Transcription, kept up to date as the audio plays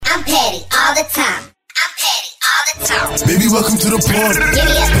I'm petty all the time. I'm petty all the time. Baby, welcome to the party. Give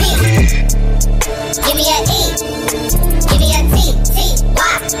me a P. Give me a E. Give me a T. T.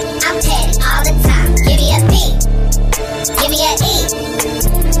 Y. I'm petty all the time. Give me a P. Give me a E.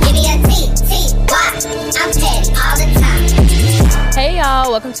 Give me a T. T. Y. I'm petty all the time. Hey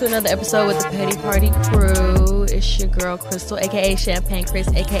y'all, welcome to another episode with the Petty Party Crew. It's your girl Crystal, aka Champagne Chris,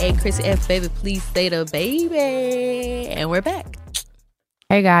 aka Chrissy F. Baby, please say the baby. And we're back.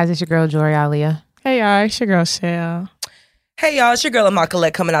 Hey guys, it's your girl Jory Alia. Hey y'all, it's your girl Shell. Hey y'all, it's your girl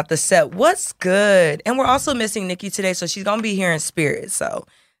Immaculate coming out the set. What's good? And we're also missing Nikki today, so she's gonna be here in spirit. So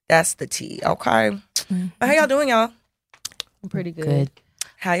that's the tea, okay? But how y'all doing, y'all? I'm pretty good.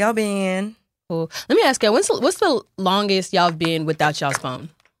 How y'all been? Cool. Let me ask you, what's the longest y'all been without y'all's phone?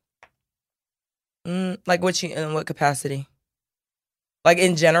 Like in what capacity? Like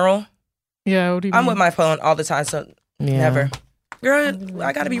in general? Yeah, what do you I'm mean? with my phone all the time, so never. Girl,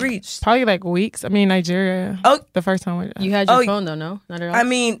 I gotta be reached. Probably like weeks. I mean, Nigeria. Oh, the first time we You had your phone though, no? Not at all? I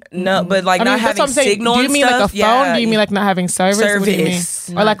mean, no, but like I mean, not that's having what I'm saying. signal Do you and mean stuff. like a phone? Yeah. Do you mean like not having service? What do you mean?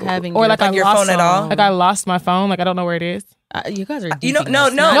 Not Or like having or your- like like I your lost phone at all? Like I lost my phone. Like I don't know where it is. You guys are You know, deep in no,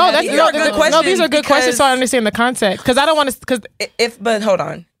 this. no. No, that's these are good questions. No, these are good questions, so I because understand the context. Because I don't want to. Because But hold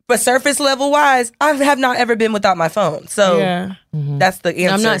on. But surface level wise, I have not ever been without my phone. So yeah, that's the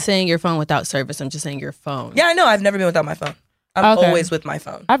answer. I'm not saying your phone without service. I'm just saying your phone. Yeah, I know. I've never been without my phone. I'm Okay. always with my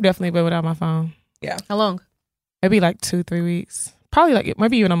phone. I've definitely been without my phone. How long? Maybe like 2-3 weeks. Probably like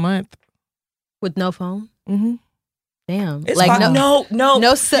maybe even a month. With no phone? Mm-hmm. Damn. It's like fine. No. no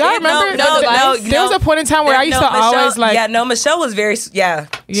Y'all remember? There was a point in time where I used to Michelle, always like. Yeah, no, Michelle was very, Yeah.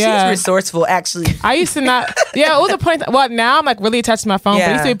 she's resourceful, actually. I used to not. Yeah, it was a point. Well, now I'm like really attached to my phone. But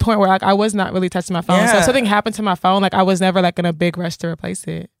it used to be a point where like I was not really attached to my phone. So Yeah. if something happened to my phone, like I was never like in a big rush to replace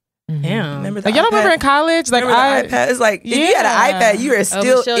it. Damn. Remember the Like y'all don't remember in college? Like remember the iPad? It's like, if you had an iPad, you were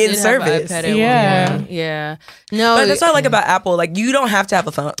still Michelle in did have an service. iPad at one Yeah. point. Yeah. No. But that's what I like about Apple. Like, you don't have to have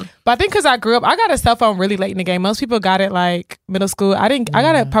a phone. But I think because I grew up, I got a cell phone really late in the game. Most people got it like middle school. I didn't. I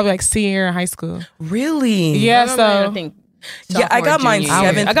got it probably like senior year in high school. Really? Yeah. I So think Yeah, I got mine sophomore,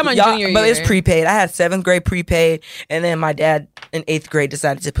 junior year. 7th. I got mine y'all- junior but it's year. prepaid. I had 7th grade prepaid, and then my dad in 8th grade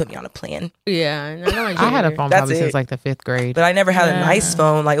decided to put me on a plan. Yeah. I got mine I had a junior phone That's probably it. since like the 5th grade. But I never had a nice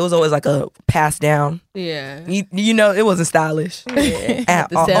phone. Like, it was always like a pass down. year. Yeah. You know, it wasn't stylish. At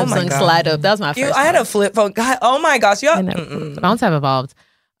The all. Samsung Oh my God. slide up. That was my first I had one. a flip phone. God, oh my gosh, y'all. Phones have evolved.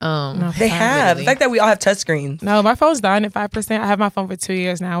 They have. The fact that we all have touchscreens. no, my phone's dying at 5%. I have my phone for 2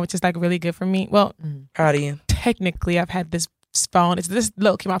 years now, which is like really good for me. Well, Proud of you. technically, I've had this phone. It's this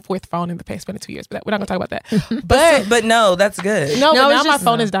look, my 4th phone in the past 2 years. But we're not gonna talk about that. But no, that's good. No, No, but it's now my just-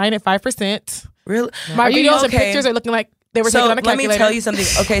 phone is dying at 5%. Really? My videos and okay. pictures are looking like they were So taken on a let calculator. me tell you something.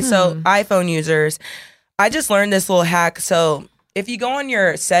 Okay, so iPhone users, I just learned this little hack. So if you go on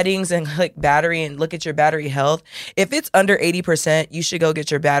your settings and click battery and look at your battery health, if it's under 80%, you should go get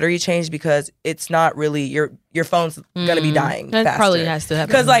your battery changed because it's not really your phone's gonna be dying. That faster. probably has to happen.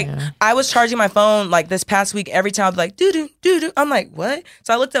 Because like I was charging my phone like this past week, every time I'd be like doo doo doo doo. I'm like, what?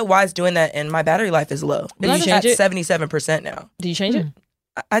 So I looked at why it's doing that, and my battery life is low. Did you It's change at it? 77% now. Did you change it?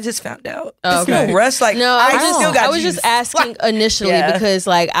 I just found out. Oh, It's okay. no rush. Like No, I still got. I was just juice. asking initially Yeah. because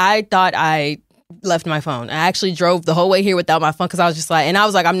like I thought I left my phone. I actually drove the whole way here without my phone because I was just like, and I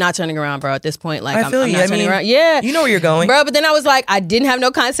was like, I'm not turning around, bro. At this point, like I feel I'm you. not I turning mean, around. Yeah, You know where you're going. bro. But then I was like, I didn't have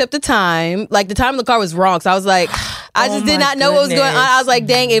no concept of time. Like the time of the car was wrong, so I was like, I Oh just did my not know what was going on. goodness. I was like,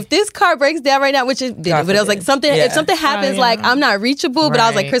 dang, if this car breaks down right now, which it did, God but I was like, forbid. something. Yeah. If something happens, yeah. like I'm not reachable. But I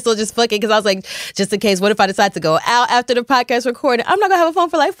was like, Right. Crystal, just fuck it, because I was like, just in case, what if I decide to go out after the podcast recording? I'm not gonna have a phone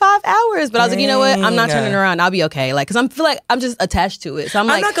for like 5 hours. But I was like, you know what? I'm not Dang. turning around. I'll be okay. Like, cause I feel like I'm just attached to it. So I'm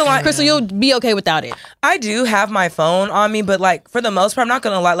like, not gonna lie. Crystal, you'll be okay without it. I do have my phone on me, but like for the most part, I'm not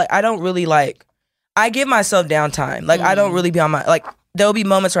gonna lie. Like I don't really like. I give myself downtime. Like I don't really be on my like. There'll be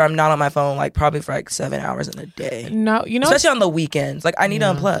moments where I'm not on my phone, like probably for like 7 hours in a day, No, you know, especially on the weekends. Like I need to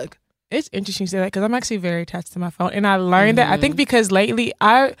unplug. it's interesting you say that because I'm actually very attached to my phone, and I learned that I think because lately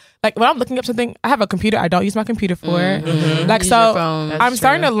I like when I'm looking up something, I have a computer. I don't use my computer for it. Like Use so, your phone. I'm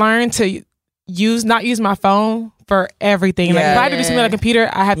starting to learn to not use my phone for everything. Like if I have to do something on a computer,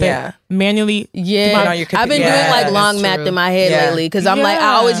 I have Yeah. to manually. Yeah, on your I've been computer. doing Yeah, like that's long math true. in my head Yeah. lately because I'm like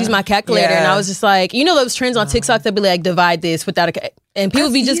I always use my calculator and Yeah. I was just like, you know those trends on TikTok that be like divide this without a and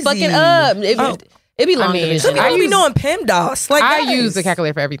people be just That's fucking easy. up. Oh. It'd be long I mean, division. Some people I be use- knowing PEMDAS. Like, I guys. use the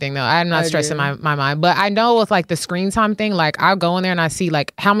calculator for everything though. I'm not I stressing do. my mind. But I know with like the screen time thing, like I'll go in there and I see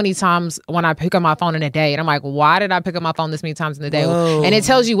like how many times when I pick up my phone in a day. And I'm like, why did I pick up my phone this many times in a day? Whoa. And it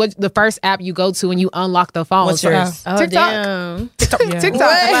tells you what the first app you go to when you unlock the phone. What's So- yours? Oh, TikTok. damn. Yeah. TikTok.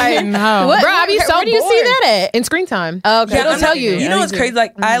 What? Like, no. What? Bro, I be so Where do you see bored. that at? In screen time. Okay. It'll I'm tell not- you. You know what's crazy?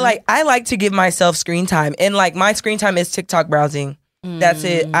 Like Mm-hmm. I like to give myself screen time, and like my screen time is TikTok browsing. That's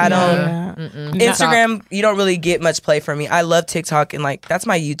it. I don't. Yeah. Instagram, you don't really get much play from me. I love TikTok, and like that's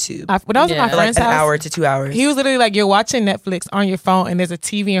my YouTube. When I was Yeah. at my For like friend's an house, hour to 2 hours. he was literally like, "You're watching Netflix on your phone, and there's a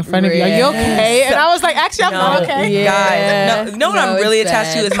TV in front of you. Are you Yes. okay?" And I was like, "Actually, I'm not okay." Yeah. Guys, no, you know what No, I'm really it's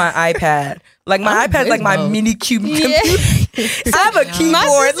attached to bad. is my iPad. Like my iPad's like my both. mini cube Yeah. computer. I have a My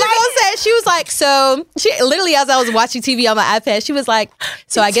keyboard. sister said, she was like, so she literally, as I was watching TV on my iPad, she was like,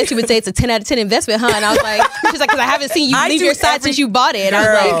 so I guess you would say it's a 10 out of 10 investment, huh? And I was like, she's like, because I haven't seen you I leave do your side every- since you bought it. And I was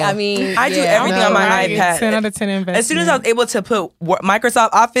Girl. like, I mean, I do yeah. everything on my Right. iPad. 10 out of 10 investment. As soon as I was able to put Microsoft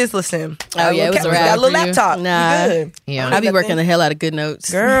Office, listen. Oh, yeah, it was a wrap got a little for you. laptop. We Nah. good. Yeah. I be working the hell out of good notes.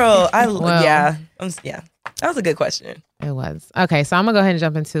 Girl, Well. yeah. That was a good question. It was. Okay, so I'm gonna go ahead and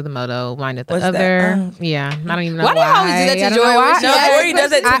jump into the moto. Mine at the What's that? other. Oh. Yeah. I don't even know Why do you always do that to I don't Jory know when why. she No, Yeah, Jory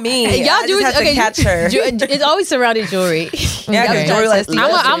does it to me. Hey, y'all I do just have to catch her. It's always surrounded Jory. Yeah, 'cause Okay. Jory like I'm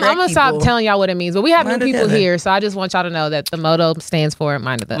loves to I'm correct gonna stop people. telling y'all what it means, but we have Mine new at the people other. here, so I just want y'all to know that the moto stands for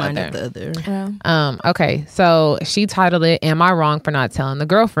mine at the Mine other. at the other. Okay, so she titled it, Am I Wrong for Not Telling the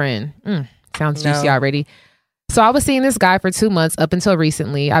Girlfriend? Sounds juicy No. already. So I was seeing this guy for 2 months up until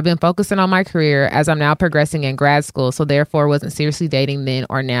recently. I've been focusing on my career as I'm now progressing in grad school, so therefore wasn't seriously dating then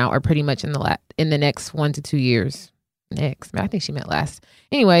or now or pretty much in the next 1 to 2 years. Next, I think she meant last.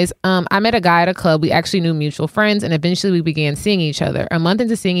 Anyways, I met a guy at a club. We actually knew mutual friends, and eventually we began seeing each other. A month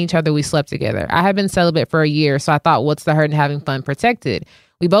into seeing each other, we slept together. I had been celibate for a year, so I thought, what's the hurt in having fun protected?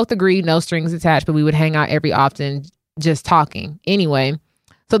 We both agreed, no strings attached, but we would hang out every often, just talking. Anyway,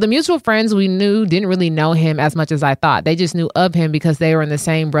 so the mutual friends we knew didn't really know him as much as I thought. They just knew of him because they were in the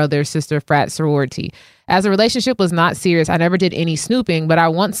same brother-sister frat sorority. As the relationship was not serious, I never did any snooping, but I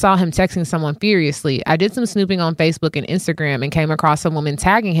once saw him texting someone furiously. I did some snooping on Facebook and Instagram and came across a woman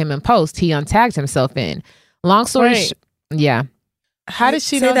tagging him in posts he untagged himself in. Long story Wait. yeah. How did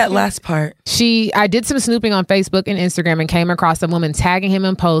she say know that he- last part? I did some snooping on Facebook and Instagram and came across a woman tagging him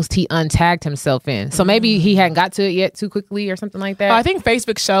in posts he untagged himself in. So maybe he hadn't got to it yet too quickly or something like that. Oh, I think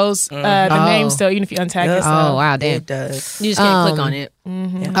Facebook shows the Oh. name still, even if you untag Yep. yourself. Oh, wow, damn. It does. You just can't click on it.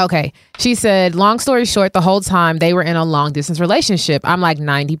 Okay. She said, long story short, the whole time they were in a long distance relationship. I'm like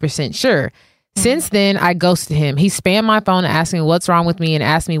 90% sure. Since then, I ghosted him. He spammed my phone asking what's wrong with me and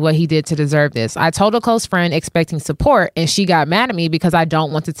asked me what he did to deserve this. I told a close friend expecting support, and she got mad at me because I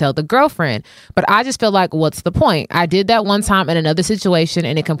don't want to tell the girlfriend. But I just feel like, what's the point? I did that one time in another situation,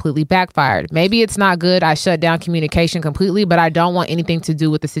 and it completely backfired. Maybe it's not good. I shut down communication completely, but I don't want anything to do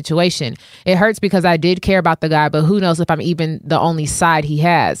with the situation. It hurts because I did care about the guy, but who knows if I'm even the only side he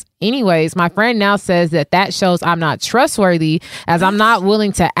has. Anyways, my friend now says that shows I'm not trustworthy as I'm not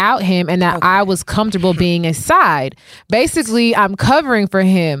willing to out him and that I was comfortable being a side. Basically, I'm covering for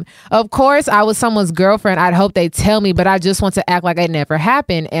him. Of course, I was someone's girlfriend. I'd hope they tell me, but I just want to act like it never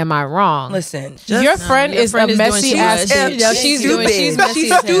happened. Am I wrong? Listen, just Your friend your is friend a is doing messy too ass much. bitch. Yeah, she's doing- she's messy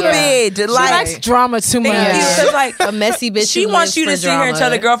She's as hell. stupid. She Like, likes drama too much. thank you, 'cause, like A messy bitch. she who wants lives you to for sit here and tell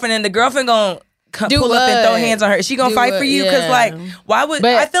the drama. girlfriend, and the girlfriend gonna Do pull up and throw what? hands on her. Is she gonna Do fight what? for you? Because Yeah. like, why would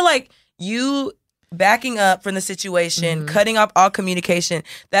But- I feel like you backing up from the situation, cutting off all communication?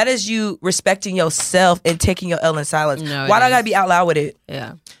 That is you respecting yourself and taking your L in silence. No, Why it do I is. gotta be out loud with it?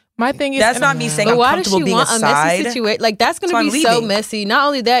 Yeah. My thing is, That's not me saying But I'm why does comfortable she being want a a messy side. situation? Like that's So gonna I'm be so leaving. messy. Not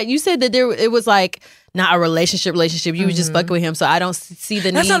only that, you said that it was like not a relationship. You were just fucking with him, so I don't see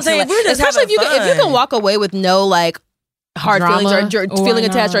the That's need what I'm saying. to. If we're just especially if having you can fun. walk away with no like hard Drama. feelings or feeling Why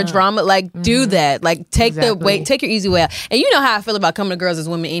attached or not? drama, like do that. Like take the Exactly. weight, take your easy way out. And you know how I feel about coming to girls as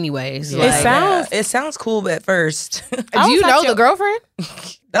women, anyways. Yeah. Like, It sounds- It sounds cool at first. I do you was know at the your- girlfriend?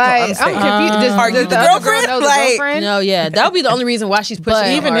 That's what I'm I'm saying. confused. Does- Are you does the other girl girlfriend? know the Like- girlfriend? No, yeah, that would be the only reason why she's pushing But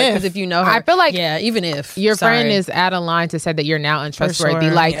it even hard, if- 'cause if you know her, I feel like yeah, even if Your friend Sorry. is out of line to say that you're now untrustworthy.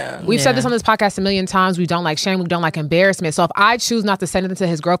 sure. Like Yeah. we've said this Yeah. on this podcast a million times. We don't like shame. We don't like embarrassment. So if I choose not to send it to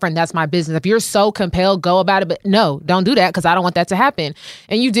his girlfriend, that's my business. If you're so compelled, go about it. But no, don't do that because I don't want that to happen.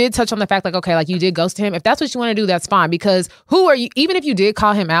 And you did touch on the fact like, okay, like you did ghost him. If that's what you want to do, that's fine. Because who are you? Even if you did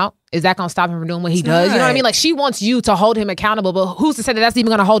call him out, Is that going to stop him from doing what he does? You know what I mean? Like, she wants you to hold him accountable, but who's to say that that's even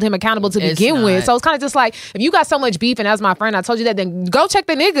going to hold him accountable to begin with? So it's kind of just like, if you got so much beef, and as my friend, I told you that, then go check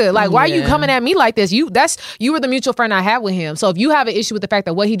the nigga. Like, why are you coming at me like this? You were the mutual friend I had with him. So if you have an issue with the fact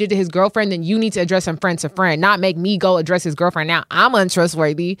that what he did to his girlfriend, then you need to address him friend to friend, not make me go address his girlfriend. Now I'm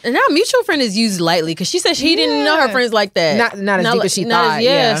untrustworthy. And now mutual friend is used lightly because she said she didn't know her friends like that. Not as deep as she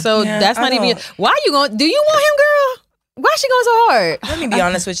thought. So that's not even. Why are you going? Do you want him, girl? Why is she going so hard? Let me be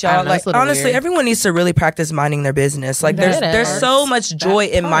honest with y'all. Like, honestly, weird. Everyone needs to really practice minding their business. Like, there's so much joy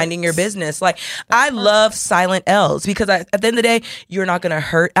in minding your business. Like, I love silent L's because at the end of the day, you're not going to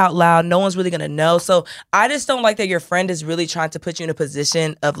hurt out loud. No one's really going to know. So I just don't like that your friend is really trying to put you in a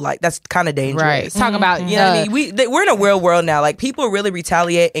position of like, that's kind of dangerous. Right. Talk about, you know what I mean? We're in a real world now. Like, people really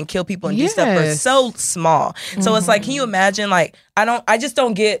retaliate and kill people and do stuff for so small. So it's like, can you imagine? Like, I just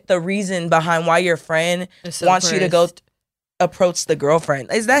don't get the reason behind why your friend wants you to go approach the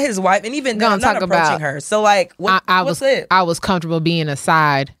girlfriend. Is that his wife? And even I'm not approaching her. So like, what's it? I was comfortable being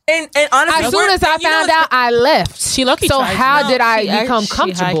aside. And honestly, as soon as I found out, I left. So how did I become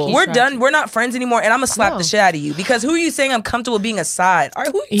comfortable? We're done. We're not friends anymore. And I'm gonna slap the shit out of you because who are you saying I'm comfortable being aside?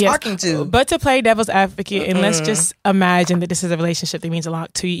 Who are you talking to? But to play devil's advocate, and let's just imagine that this is a relationship that means a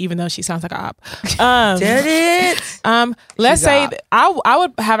lot to you, even though she sounds like an op. Did it? Let's say I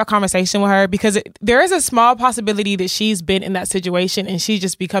would have a conversation with her because there is a small possibility that she's been in that situation and she's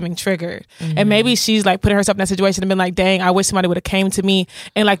just becoming triggered. And maybe she's like putting herself in that situation and been like, dang, I wish somebody would have came to me.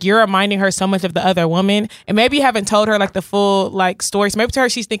 And like, you're reminding her so much of the other woman. And maybe you haven't told her like the full like story. So maybe to her,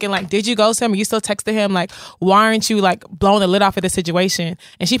 she's thinking like, did you ghost him? Are you still texting him? Like, why aren't you like blowing the lid off of this situation?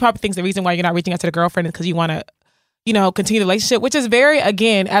 And she probably thinks the reason why you're not reaching out to the girlfriend is because you want to, you know, continue the relationship, which is very,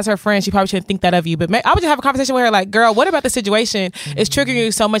 again, as her friend, she probably shouldn't think that of you. But I would just have a conversation with her like, girl, what about the situation is triggering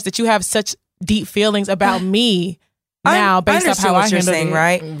you so much that you have such deep feelings about me? Now, based off how what you're saying, it.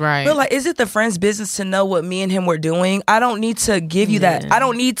 right? But like, is it the friend's business to know what me and him were doing? I don't need to give you that. I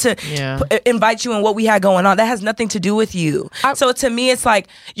don't need to invite you in what we had going on. That has nothing to do with you. So to me, it's like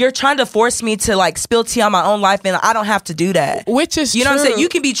you're trying to force me to like spill tea on my own life, and I don't have to do that. Which is you know what I'm saying? You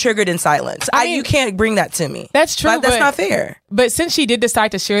can be triggered in silence. You can't bring that to me. That's true. That's not fair. But since she did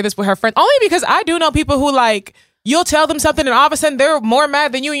decide to share this with her friend, only because I do know people who like. You'll tell them something and all of a sudden they're more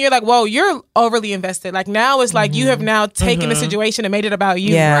mad than you and you're like, whoa, you're overly invested. Like now it's like you have now taken the situation and made it about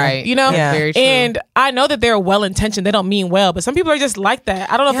you. Yeah. Right. You know? Yeah. Very true. And I know that they're well-intentioned. They don't mean well, but some people are just like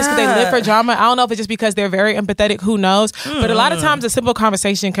that. I don't know if it's because they live for drama. I don't know if it's just because they're very empathetic. Who knows? But a lot of times a simple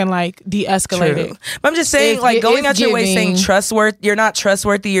conversation can like de-escalate it. But I'm just saying, like going out your way saying you're not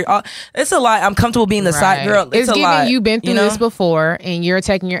trustworthy. It's a lot. I'm comfortable being the side girl. It's a lot. You've been through this before and you're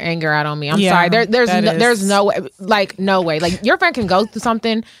taking your anger out on me. I'm sorry. There's no way. Like, no way. Like your friend can go through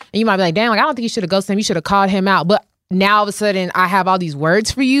something and you might be like, damn, like I don't think you should have ghosted him. You should have called him out. But now all of a sudden I have all these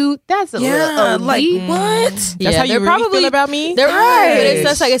words for you. That's a little like what? That's how you really feel about me? They're right. But it's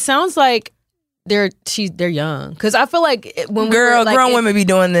just like, it sounds like they're young because I feel like when grown women be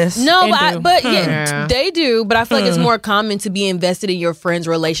doing this. No, but they do. But I feel like it's more common to be invested in your friends'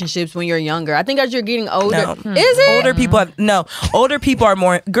 relationships when you're younger. I think as you're getting older, is it? Older people are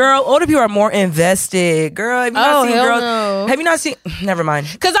more invested. Girl, have you not seen girls? No. Have you not seen? Never mind.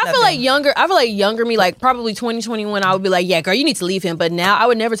 Because I feel like younger me, like probably 2021, I would be like, yeah, girl, you need to leave him. But now I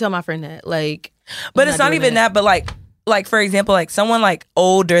would never tell my friend that. Like, but it's not even that. But like for example, like someone like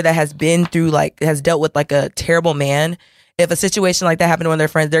older that has been through like has dealt with like a terrible man. If a situation like that happened to one of their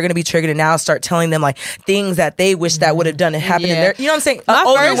friends, they're going to be triggered and now start telling them like things that they wish that would have done and happened in their, you know what I'm saying?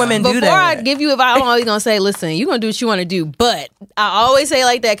 Older women do that. Before I give you advice, I'm always going to say, listen, you're going to do what you want to do. But I always say it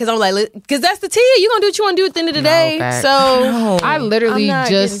like that because I'm like, because that's the tea. You're going to do what you want to do at the end of the day. Fact. So I literally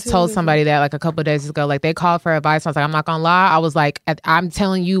just told somebody that like a couple of days ago. Like they called for advice. I was like, I'm not going to lie. I was like, I'm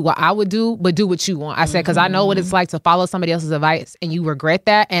telling you what I would do, but do what you want. I said, because I know what it's like to follow somebody else's advice and you regret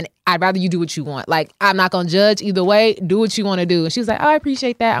that. And I'd rather you do what you want. Like, I'm not going to judge either way. Do what you want to do. And she was like, oh, I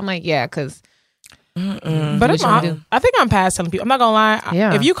appreciate that. I'm like, yeah, because... But I think I'm past telling people. I'm not gonna lie.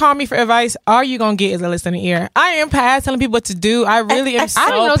 Yeah. If you call me for advice, all you gonna get is a listening ear. I am past telling people what to do. I really am. I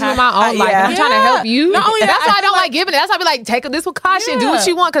don't know this in my own life. I'm trying to help you. Not only that's why I don't like giving it. That's why I be like, take this with caution. Do what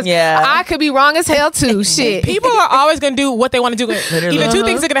you want because I could be wrong as hell too. Shit. People are always gonna do what they want to do. Either two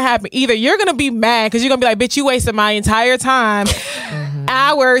things are gonna happen. Either you're gonna be mad because you're gonna be like, bitch, you wasted my entire time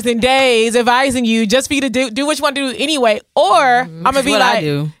hours and days advising you just for you to do what you want to do anyway. Or I'm gonna be what like, I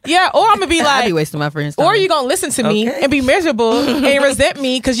do. yeah. Or I'm gonna be I be like, wasting my friends' time. or you gonna listen to me and be miserable and resent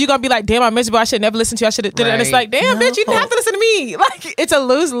me because you gonna be like, damn, I'm miserable. I should never listen to you. I should have did it. And it's like, damn, bitch, you didn't have to listen to me. Like, it's a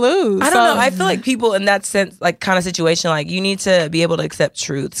lose-lose. I don't know. I feel like people in that sense, like kind of situation, like you need to be able to accept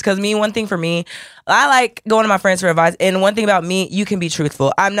truths. Because one thing for me, I like going to my friends for advice. And one thing about me, you can be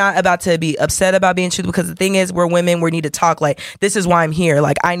truthful. I'm not about to be upset about being truthful because the thing is, we're women. We need to talk. Like, this is why I'm here.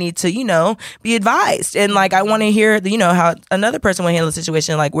 Like, I need to, be advised. And like, I want to hear, how another person will handle the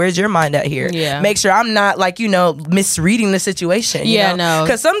situation. Like, where's your mind at here? Yeah. Make sure I'm not like, misreading the situation. Yeah, no.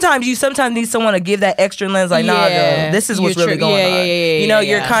 Because sometimes you need someone to give that extra lens. Like, nah, girl, this is what's really going on.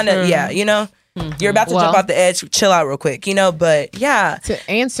 You're kind of, you're about to jump off the edge. Chill out real quick, but yeah.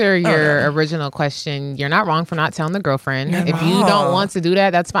 To answer your original question, you're not wrong for not telling the girlfriend. If you don't want to do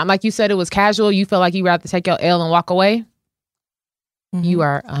that, that's fine. Like you said, it was casual. You feel like you rather take your L and walk away. You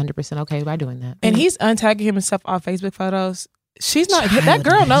are 100% okay by doing that. And he's untagging himself off Facebook photos. She's not. That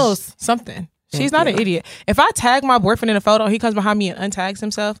girl knows something. She's not an idiot. If I tag my boyfriend in a photo, he comes behind me and untags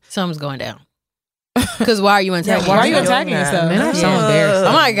himself. Something's going down. Because why are you untagging? Why are you untagging yourself? Man, that's so embarrassing.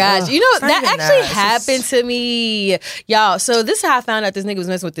 Oh my gosh. That actually nice. happened to me. Y'all, so this is how I found out this nigga was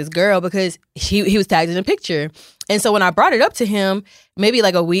messing with this girl because he was tagged in a picture. And so when I brought it up to him, maybe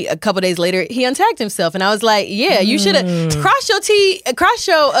like a couple days later, he untagged himself. And I was like, yeah, you should have crossed your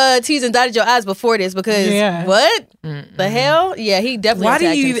T's and dotted your I's before this because what? The hell? Yeah, he definitely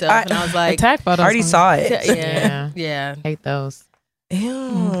untagged himself. And I was like, tag photos. I already saw it. Yeah. Hate those.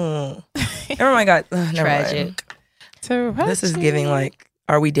 Ew. Oh my God. Never mind. Tragic. This is giving like,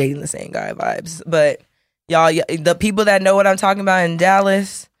 are we dating the same guy vibes? But y'all, the people that know what I'm talking about in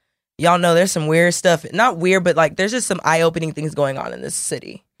Dallas, y'all know there's some weird stuff. Not weird, but like there's just some eye-opening things going on in this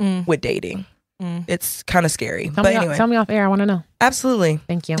city with dating. It's kind of scary. Tell me off air. I want to know. Absolutely.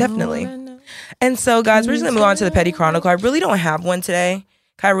 Thank you. Definitely. And so, guys, we're just going to move on to the Petty Chronicle. I really don't have one today.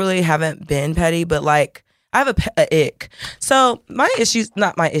 I really haven't been petty, but like, I have a ick. So my issue's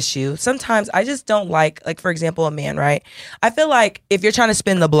not my issue. Sometimes I just don't like, for example, a man, right? I feel like if you're trying to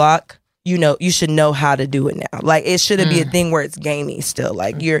spin the block, you should know how to do it now. Like, it shouldn't be a thing where it's gamey still.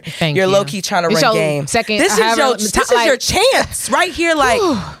 Like, you're low key trying to run game. This is your chance right here. Like,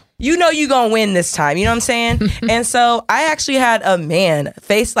 you gonna win this time. You know what I'm saying? And so I actually had a man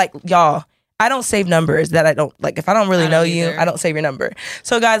face like, y'all, I don't save numbers that I don't like. If I don't really know you, I don't save your number.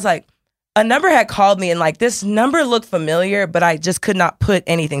 So guys, like, a number had called me and like this number looked familiar, but I just could not put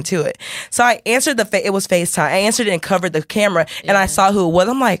anything to it. So I answered it was FaceTime. I answered it and covered the camera and I saw who it was.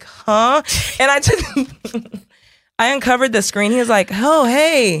 I'm like, huh? And I uncovered the screen. He was like, oh,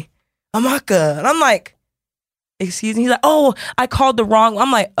 hey, Amaka. And I'm like, excuse me. He's like, oh, I called the wrong.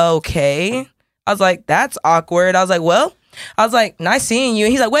 I'm like, okay. I was like, that's awkward. I was like, well, nice seeing you.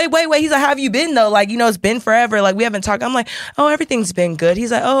 And he's like, wait. He's like, how have you been though? Like, it's been forever. Like, we haven't talked. I'm like, oh, everything's been good.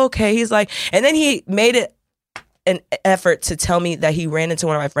 He's like, oh, okay. He's like, and then he made it an effort to tell me that he ran into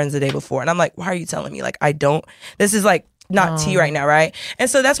one of my friends the day before. And I'm like, why are you telling me? Like, this is like not tea right now, right? And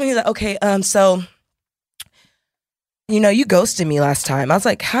so that's when he's like, okay, so, you ghosted me last time. I was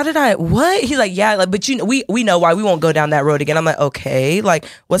like, how did I, what? He's like, yeah, like, but we know why. We won't go down that road again. I'm like, okay, like,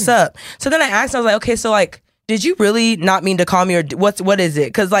 what's up? So then I asked him, I was like, okay, so like, did you really not mean to call me or what is it?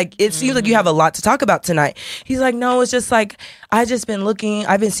 Because like it seems like you have a lot to talk about tonight. He's like, no, it's just like I've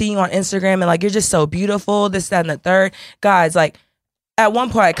been seeing you on Instagram and like you're just so beautiful, this, that, and the third. Guys, like at one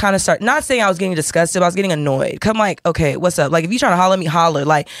point I kind of started, not saying I was getting disgusted, but I was getting annoyed. Cause I'm like, okay, what's up? Like if you trying to holler at me, holler.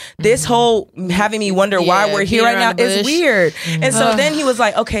 Like this whole having me wonder why we're here right now is weird. And so then he was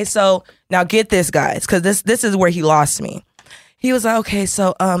like, okay, so now get this, guys, because this is where he lost me. He was like, okay,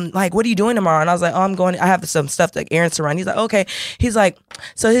 so, like, what are you doing tomorrow? And I was like, oh, I have some stuff like errands to run. He's like, okay. He's like,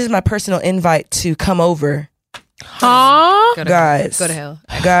 so this is my personal invite to come over. Huh? Guys. Go to hell.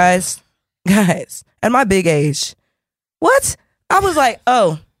 Guys. At my big age. What? I was like,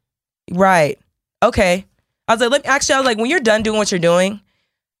 oh, right. Okay. I was like, when you're done doing what you're doing,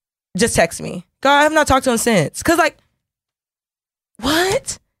 just text me. God, I have not talked to him since. Cause like,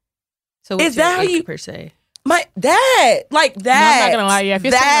 what? So what's is that how you per se? Like that. No, I'm not gonna lie. Yeah, if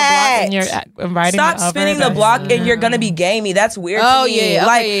you're spinning the block and you're inviting stop me over, spinning the block and you're gonna be gamey. That's weird. Oh to me. yeah,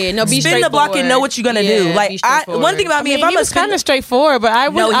 like okay, no, be spin the block and know what you're gonna do. Like one thing about me, if I'm he was kind of straightforward, but I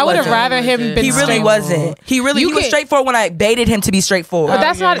would have rather him been. He really wasn't. He was straightforward when I baited him to be straightforward. But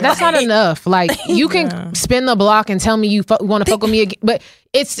that's not enough. Like you can spin the block and tell me you want to fuck with me again, but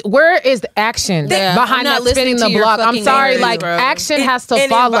where is the action Yeah, behind I'm not that spinning listening the to your block? I'm fucking sorry, narrative, like bro. action has to and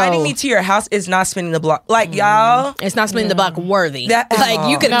follow. inviting me to your house is not spinning the block. Like y'all, It's not spinning the block worthy. That- Like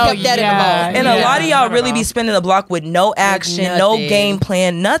you could have No, kept that yeah, in the and vault. a lot of y'all not at really all. be spinning the block with no action, no nothing. game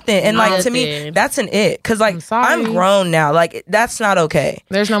plan, nothing. And like to me, Nothing. that's an it. Cause like sorry. I'm grown now. Like that's not okay.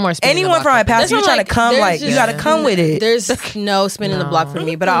 There's no more spinning Anyone the from block. my past, That's you what trying I'm to come there's like you just- got to come with it. There's no spinning the block for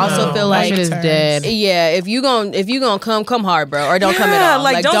me, but I also feel That like shit is dead. yeah, if you gonna come hard, bro, or don't come at all.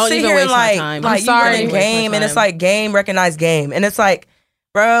 Like don't sit even here waste and my like time. like I'm you sorry. running Waste my game, and it's time. like game recognize game, and it's like,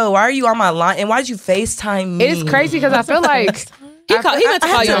 bro, why are you on my line? And why did you FaceTime me? It is crazy because I feel like he meant to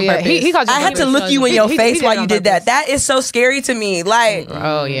call you on yeah, purpose. he called you I on had to purpose. look you in your He face did while it you on did that. purpose. That is so scary to me. Like,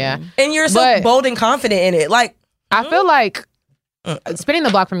 Oh yeah. and you're so But- bold and confident in it. Like, I feel like spinning the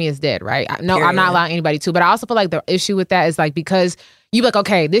block for me is dead, right? No, I'm not Period. allowing anybody to. But I also feel like the issue with that is like because you like,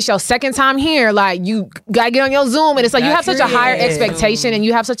 okay, this your second time here, like you gotta get on your Zoom, and it's like you have such a higher Period. expectation, and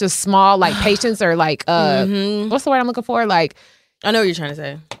you have such a small like patience or like what's the word I'm looking for? Like I know what you're trying to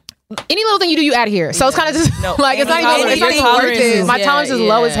say. any little thing you do, you out of here. So it's kind of just No, like it's not even anything it's not even worth it. is- My yeah, tolerance is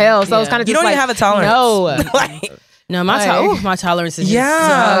low as yeah, hell, so it's yeah. kind of you just don't even like, have a tolerance. No. like, No, Like- my tolerance is Yeah. just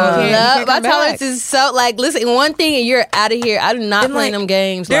so You can't low. My come back. tolerance is so like listen, one thing and you're out of here. I do not And, play like, them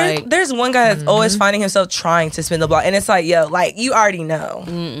games. Like there's one guy that's always finding himself trying to spin the block, and it's like, yo, like you already know.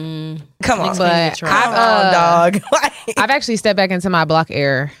 Come on, But come on, dog. Like, I've actually stepped back into my block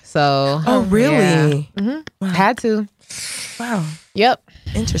era, so oh, really? had to. Wow, Yep.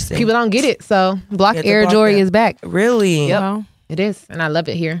 interesting. People don't get it, so block You have to air block Jory that. is back. Really? Yep. Well, It is, and I love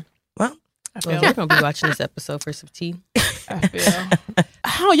it here. Well, well, we're gonna be watching this episode for some tea. I feel.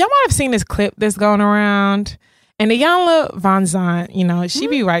 Oh, y'all might have seen this clip that's going around. And Iyanla Vanzant, you know, she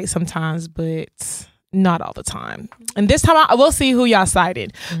be right sometimes, but not all the time. And this time I will see who y'all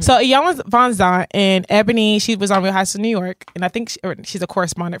cited. So Iyanla Vanzant and Ebony, she was on Real Housewives of New York, and I think she's a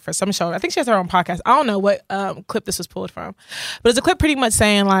correspondent for some show. I think she has her own podcast. I don't know what clip this was pulled from, but it's a clip pretty much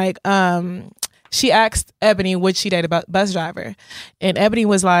saying like, she asked Ebony, would she date a bus driver? And Ebony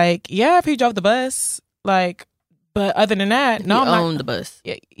was like, yeah, if he drove the bus, like, but other than that, no, No, I'm not. own the bus.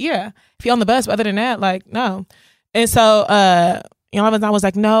 Yeah, if you on the bus, but other than that, like, no. And so Iyanla was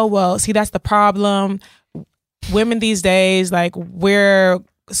like, no, well, see, that's the problem. Women these days, like, we're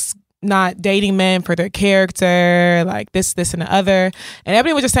not dating men for their character, like this, and the other. And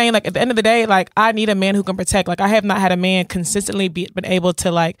everybody was just saying, like, at the end of the day, like, I need a man who can protect. Like, I have not had a man consistently been able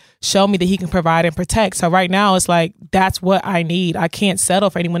to, like, show me that he can provide and protect. So right now, it's like, that's what I need. I can't settle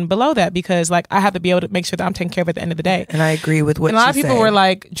for anyone below that because, like, I have to be able to make sure that I'm taken care of at the end of the day. and I agree with what And a lot of she's people saying. were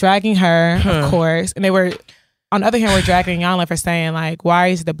like dragging her, of course, and they were. On the other hand, we're dragging Iyanla for saying like, why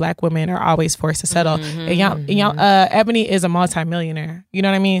is it that black women are always forced to settle? And Ebony is a multimillionaire. You know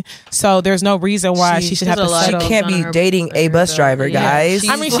what I mean? So there's no reason why she should have to there's a lot she of settle. can't on be her- dating a bus driver, Yeah. guys.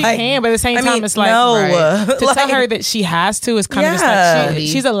 I mean, she Like, can, but at the same I time, mean, it's like no, to like, tell her that she has to is kind of Yeah. just like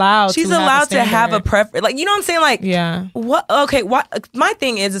she's allowed. she's to have a allowed to have a standard. preference. Like, you know what I'm saying? Like, Yeah. what? Okay, what? My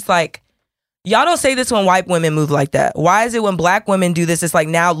thing is, it's like, y'all don't say this when white women move like that. Why is it when black women do this, it's like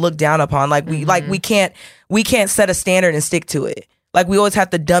now looked down upon? Like we can't set a standard and stick to it. Like we always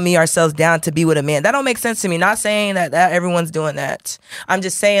have to dummy ourselves down to be with a man. That don't make sense to me. Not saying that everyone's doing that. I'm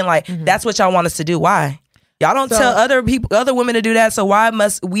just saying like that's what y'all want us to do. Why? Y'all don't tell other women to do that. So why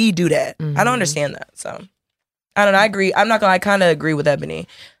must we do that? I don't understand that. So I don't know. I agree. I'm not gonna. I kind of agree with Ebony.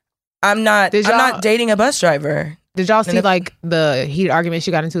 I'm not dating a bus driver. Did y'all see like the heated argument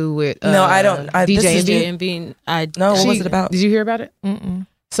she got into with No, I don't. This DJ is Envy? Envy, I No, what was it about? Did you hear about it? Mm-mm.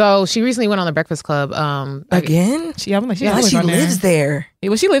 So she recently went on the Breakfast Club. Again? I'm like, Yeah, she lives there.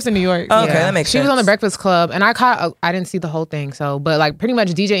 Well, she lives in New York. Oh, okay, that makes She sense. was on the Breakfast Club, and I didn't see the whole thing. So, but like pretty much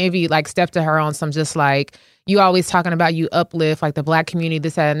DJ Envy like stepped to her on some just like, you always talking about you uplift like the black community,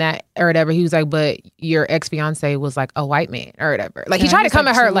 this, that, and that, or whatever. He was like, but your ex-fiance was like a white man or whatever. Like he tried to he's, come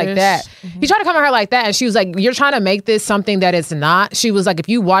like, at her like Jewish. that. He tried to come at her like that, and she was like, you're trying to make this something that it's not. She was like, if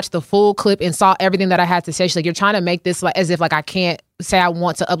you watched the full clip and saw everything that I had to say, she's like, you're trying to make this like as if like I can't say I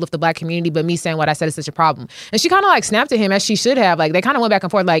want to uplift the black community, but me saying what I said is such a problem. And she kind of like snapped at him as she should have. Like they kind of went back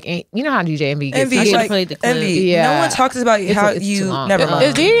and forth. Like, and you know how DJ Envy gets. Envy, I He should've like, played the clip. Envy. Yeah. No one talks about how it's too you long. never Is mind.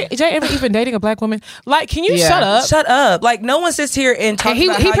 Is DJ Envy even dating a black woman? Like, can you Yeah. shut up? Shut up. Like no one sits here and talks he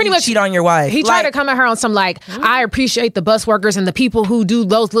about pretty how you much cheat on your wife. He tried to come at her on some like, I appreciate the bus workers and the people who do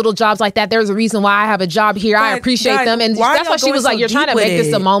those little jobs like that. There's a reason why I have a job here. I Guys, apprite guys, them. And why are that's why y'all she going was so like, you're trying to deep with make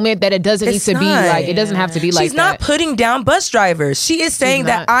this a it? moment that it doesn't need It's to be not. like, it doesn't have to be like She's not that. putting down bus drivers. She is saying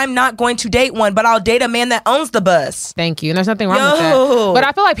that not. I'm not going to date one, but I'll date a man that owns the bus. Thank you. And there's nothing wrong with that. true. But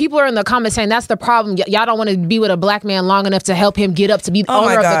I feel like people are in the comments saying that's the problem. Y'all don't want to be with a black man long enough to help him get up to be the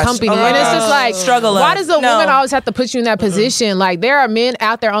owner of the company. And it's just like, struggle. Why does a woman always have to put you in that position? Like, there are men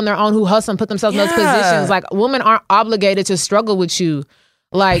out there on their own who hustle and put themselves in those positions. Like, women aren't obligated to struggle with you.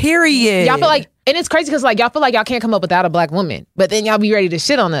 Like, period. Y'all feel like, and it's crazy because like y'all feel like y'all can't come up without a black woman, but then y'all be ready to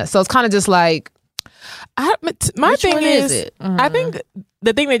shit on us. So it's kind of just like, my thing is I think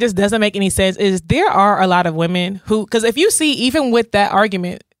the thing that just doesn't make any sense is there are a lot of women who, because if you see, even with that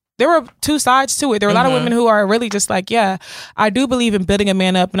argument, there were two sides to it. There were a lot of women who are really just like, yeah, I do believe in building a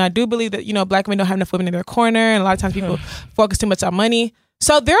man up, and I do believe that, you know, black men don't have enough women in their corner, and a lot of times people focus too much on money.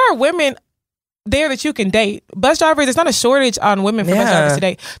 So there are women there that you can date. Bus drivers, there's not a shortage on women for bus drivers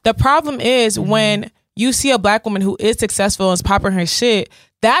today. The problem is when you see a black woman who is successful and is popping her shit,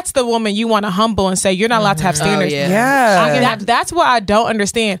 that's the woman you want to humble and say, you're not allowed to have standards. That's what I don't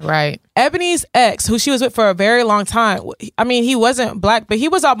understand. Right. Ebony's ex, who she was with for a very long time, I mean, he wasn't black, but he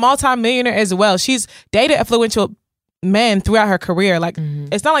was a multi-millionaire as well. She's dated influential men throughout her career. Like,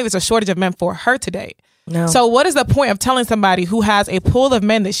 it's not like there's a shortage of men for her today. No. So what is the point of telling somebody who has a pool of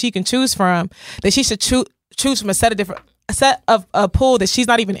men that she can choose from that she should choose from a set of a pool that she's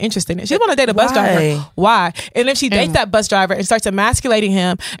not even interested in? She want to date a bus driver. Why? And if she dates that bus driver and starts emasculating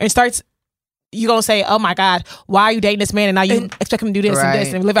him and starts, you're going to say, oh my God, why are you dating this man? And now you expect him to do this and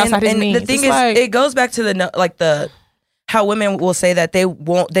this and live outside his means. The thing is, it goes back to the how women will say that they don't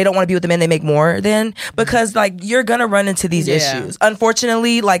want to be with the men they make more than, because like you're gonna run into these issues.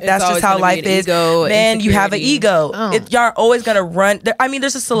 Unfortunately, like that's just how life is. Man, you have an ego. Y'all always gonna run. I mean,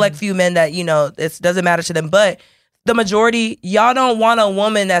 there's a select few men that, you know, it doesn't matter to them, but the majority, y'all don't want a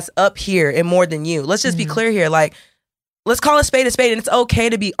woman that's up here and more than you. Let's just be clear here. Like, let's call a spade, and it's okay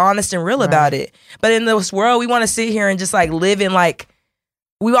to be honest and real about it. But in this world, we want to sit here and just like live in like,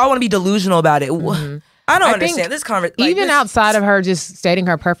 we all want to be delusional about it. I don't understand this conversation. Like, even outside of her just stating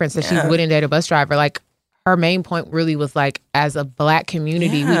her preference that she wouldn't date a bus driver, like her main point really was like, as a black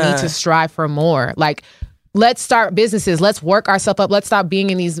community, we need to strive for more. Like, let's start businesses. Let's work ourselves up. Let's stop being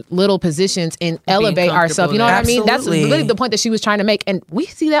in these little positions and elevate ourselves. You know what I mean? That's really the point that she was trying to make. And we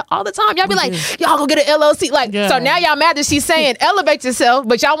see that all the time. Y'all be like, y'all go get an LLC. Like, so now y'all mad that she's saying elevate yourself,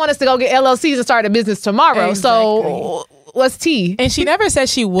 but y'all want us to go get LLCs and start a business tomorrow. Exactly. So what's tea? And she never said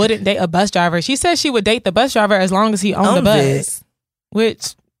she wouldn't date a bus driver. She said she would date the bus driver as long as he owned the bus.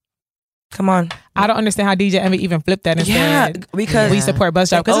 Which, come on, I don't understand how DJ Envy even flipped that and said, because we support bus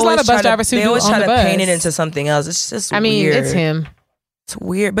drivers. Because there's a lot of bus drivers who do own the bus. They always try to paint it into something else. It's just weird. It's him. It's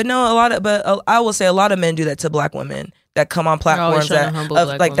weird. But no, I will say a lot of men do that to black women that come on platforms like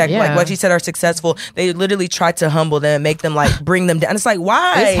what she said are successful. They literally try to humble them, make them like bring them down. It's like,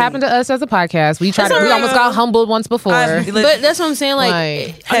 why? It's happened to us as a podcast. We almost got humbled once before. But that's what I'm saying. Like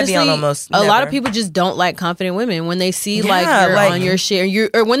heavy honestly, on almost. A lot of people just don't like confident women when they see like you're on your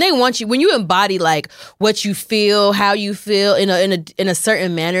shit, or when they want you, when you embody like what you feel, how you feel in a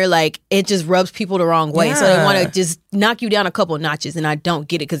certain manner. Like, it just rubs people the wrong way. So they want to just knock you down a couple of notches, and I don't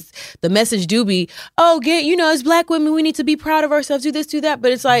get it, because the message do be, as black women, we need to be proud of ourselves, do this, do that.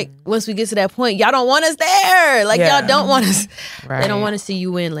 But it's like, once we get to that point, y'all don't want us there. Like, y'all don't want us. Right. They don't want to see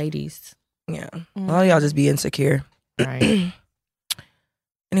you win, ladies. Yeah. Well, y'all just be insecure. Right.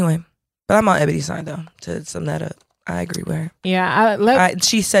 Anyway, but I'm on Ebony's side, though, to sum that up. I agree with her. Yeah.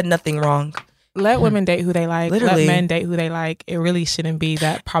 She said nothing wrong. Let women date who they like. Literally. Let men date who they like. It really shouldn't be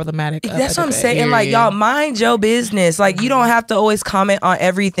that problematic. That's what I'm saying. Like, y'all, mind your business. Like, you don't have to always comment on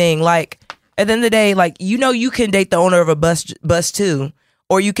everything. Like, at the end of the day, like, you can date the owner of a bus too,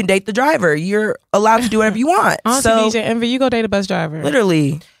 or you can date the driver. You're allowed to do whatever you want. Honestly, DJ Envy, you go date a bus driver.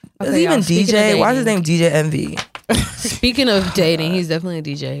 Literally. Okay, even DJ. Why is his name DJ Envy? Speaking of dating, he's definitely a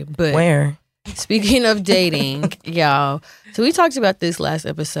DJ. But where? Speaking of dating, y'all. So we talked about this last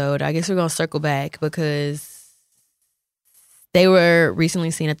episode. I guess we're gonna circle back because they were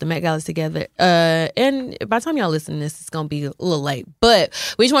recently seen at the Met Gala together. And by the time y'all listen to this, it's going to be a little late. But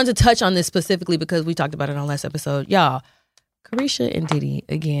we just wanted to touch on this specifically because we talked about it on last episode. Y'all, Caresha and Diddy,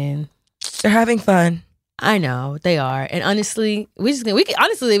 again. They're having fun. I know, they are. And honestly, we can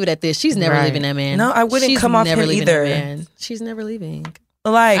honestly leave it at this. She's never leaving that man. No, I wouldn't come off him either. She's never leaving.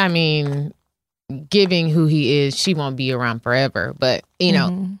 Like, I mean, given who he is, she won't be around forever. But,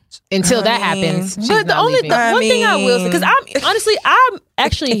 until that happens, she's but not leaving. The one thing I will say, because I'm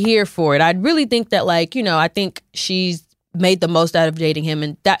actually here for it. I really think that, like, I think she's made the most out of dating him,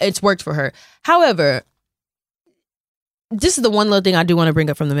 and that it's worked for her. However, this is the one little thing I do want to bring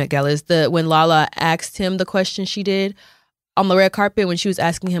up from the Met Gala is when Lala asked him the question she did. on the red carpet when she was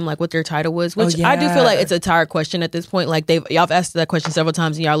asking him like what their title was, which I do feel like it's a tired question at this point. Like y'all have asked that question several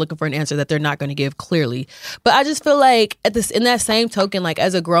times and y'all are looking for an answer that they're not going to give clearly. But I just feel like in that same token, like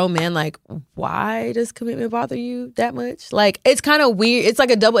as a grown man, like why does commitment bother you that much? Like it's kind of weird. It's like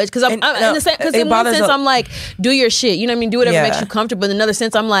a double edge because I'm in the same, because in one sense I'm like, do your shit, you know what I mean? Do whatever makes you comfortable. In another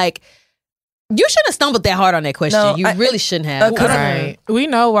sense, I'm like, you shouldn't have stumbled that hard on that question. No, you really shouldn't have. Right. We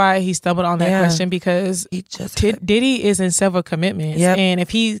know why he stumbled on that question because Diddy is in several commitments. Yep. And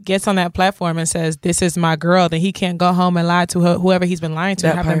if he gets on that platform and says, this is my girl, then he can't go home and lie to whoever he's been lying to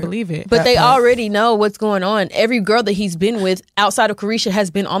and have them believe it. But they already know what's going on. Every girl that he's been with outside of Carisha has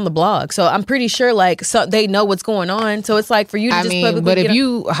been on the blog. So I'm pretty sure they know what's going on. So it's like for you to publicly but if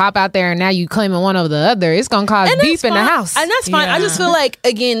you hop out there and now you claiming one over the other, it's going to cause beef in the house. And that's fine. I just feel like,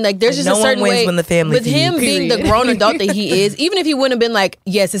 again, like there's just a certain way. When the family with him being the grown adult that he is, even if he wouldn't have been like,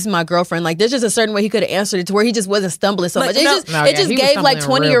 yes, this is my girlfriend, like there's just a certain way he could have answered it to where he just wasn't stumbling so much. It just gave like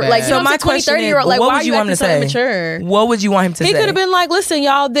 20-year, like so my 30-year-old, like why are you acting so immature? What would you want him to say? He could have been like, listen,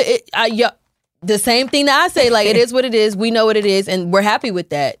 y'all, the same thing that I say, like it is what it is. We know what it is, and we're happy with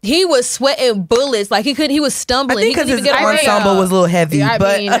that. He was sweating bullets, like he was stumbling. I think because his ensemble was a little heavy. I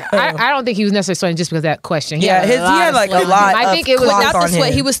don't think he was necessarily sweating just because of that question. He had like a lot. I think it was without the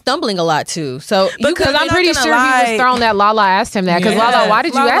sweat. He was stumbling a lot too. So because I'm pretty sure he was thrown that Lala asked him that because Lala, why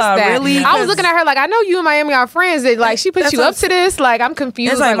did you ask that? Really? I was looking at her like, I know you and Miami are friends. That like she put you up to this. Like I'm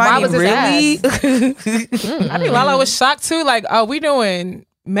confused. Like why was this asked? I think Lala was shocked too. Like, are we doing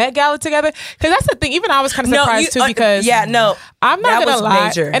Met Gala together? Because that's the thing. Even I was kind of surprised too because I'm not gonna lie,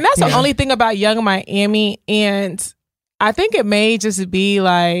 major. And that's the only thing about Young Miami. And I think it may just be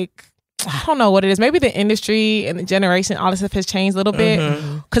like, I don't know what it is. Maybe the industry and the generation, all this stuff has changed a little bit.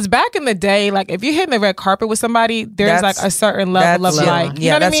 Because back in the day, like if you're hitting the red carpet with somebody, there's like a certain level of like, you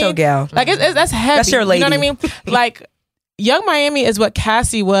know what I mean? That's your gal. Like that's heavy. That's your lady. You know what I mean? Like Young Miami is what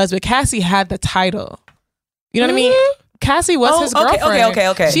Cassie was, but Cassie had the title. You know what I mean? Cassie was his girlfriend.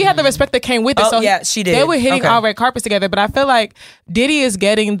 Okay. She had the respect that came with it. So yeah, she did. They were hitting all red carpets together. But I feel like Diddy is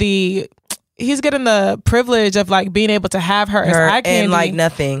getting the privilege of like being able to have her as eye candy and like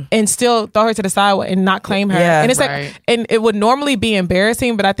nothing, and still throw her to the side and not claim her. Yeah, and it's like, and it would normally be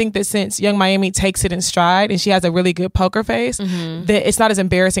embarrassing, but I think that since Young Miami takes it in stride and she has a really good poker face, that it's not as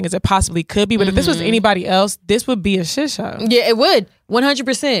embarrassing as it possibly could be. But if this was anybody else, this would be a shit show. Yeah, it would. 100%.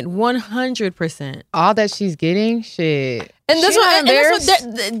 100%. All that she's getting, shit. And this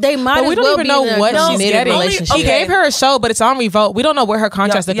one, they might. But we don't even know what she's getting. He gave her a show, but it's on Revolt. We don't know what her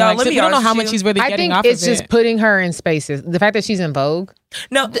contract's looking like. We don't know how much she's really getting off of it. I think it's just putting her in spaces. The fact that she's in Vogue.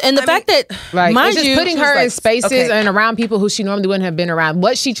 No, and the fact that, like, mind it's just putting her in spaces and around people who she normally wouldn't have been around.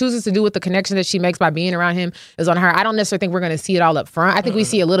 What she chooses to do with the connection that she makes by being around him is on her. I don't necessarily think we're going to see it all up front. I think we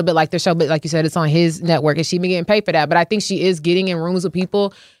see a little bit like the show, but like you said, it's on his network and she been getting paid for that. But I think she is getting in rooms with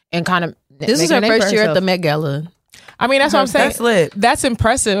people and kind of. This is her first year at the Met Gala. I mean, that's what I'm saying. That's lit. That's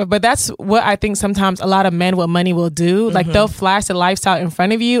impressive, but that's what I think sometimes a lot of men with money will do. Like they'll flash the lifestyle in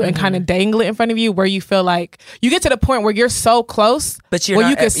front of you and kind of dangle it in front of you where you feel like you get to the point where you're so close but where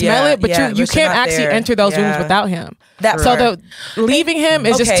you can smell it, but you can't actually enter those rooms without him. So leaving him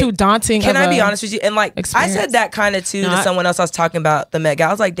is just too daunting. Can I be honest with you? And like experience. I said that kind of too to someone else I was talking about the Met Gala.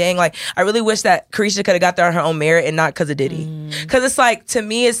 I was like, dang, like I really wish that Carisha could have got there on her own merit and not because of Diddy. Because it's like, to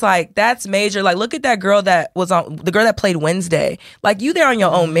me, it's like that's major. Like look at that girl that was on the girl that played Wednesday. Like you there on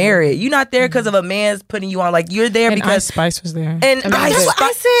your own merit. You're not there because of a man's putting you on. Like you're there because Ice Spice was there. And that's what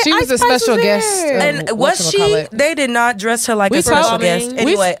I said. She was a special guest. And was she? They did not dress her like a special guest.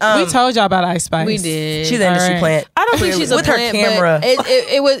 Anyway, we told y'all about Ice Spice. We did. She's an industry plant. I don't think she's a with plant, her camera.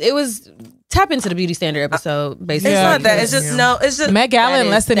 It was tap into the beauty standard episode. Basically, it's not that. It's just no. It's just Met Gala in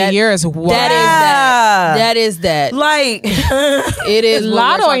less than a year is wild. That is that. Like it is.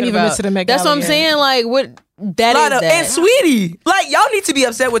 Lotto ain't even been to the Met Gala. That's what I'm saying. Like what. That Lotto, is that. and Sweetie, like y'all need to be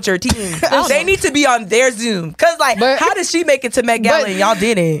upset with your team. They need to be on their Zoom. Cause like, how did she make it to Met Gala and y'all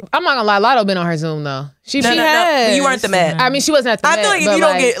didn't? I'm not gonna lie, Lotto been on her Zoom though. She has. But you weren't the Met. I mean, she wasn't at the Met. I feel like if you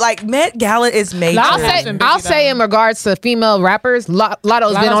don't get like Met Gala is major. I'll say in regards to female rappers,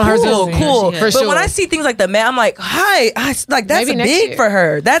 Lotto's been on her Zoom. Cool. For sure. But when I see things like the Met, I'm like, like that's maybe big for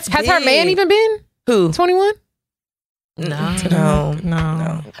her. That's has big. her man even been? Who? 21?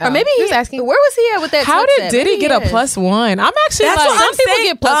 No. Or maybe he's asking, where was he at with that? How did Diddy get a +1? I'm actually that's like, what some people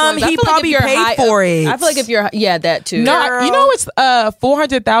get +1s. He probably paid for it. I feel like if you're, that too. No, you know it's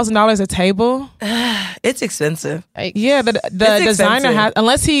 $400,000 a table. It's expensive. Yeah, the designer has,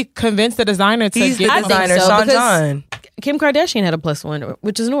 unless he convinced the designer to He's get the designer, Sean John. Kim Kardashian had a +1,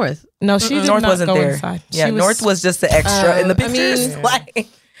 which is North. No, she did North not wasn't go there. inside. Yeah, North was just the extra in the pictures. I mean, like.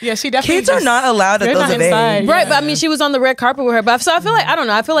 Yeah, she definitely. Kids are not allowed at they're those not events. inside. Right, but I mean, she was on the red carpet with her. But so I feel like I don't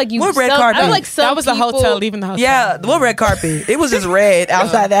know. I feel like you. What red some- carpet? I feel like some that was the people- hotel, leaving the hotel. Yeah, what red carpet? It was just red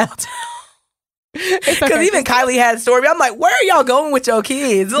outside the house. Because even Kylie had a story. I'm like, where are y'all going with your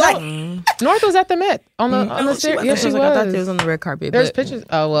kids? Like, North was at the Met on the she stairs. wasn't. Yeah, She she was like, I thought was. they was on the red carpet. There's but- pictures.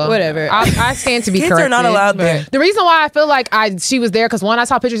 Oh well, Whatever. I stand to be kids corrected. are not allowed but there. The reason why I feel like she was there because one, I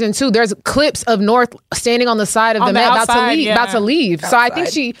saw pictures, and two, there's clips of North standing on the side of On the the Met outside, about to leave. So I think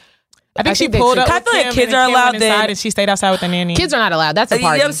Outside. I think she they pulled took- up. I feel with like Kim, kids and are Kim allowed went inside then. and she stayed outside with the nanny. Kids are not allowed. That's a you know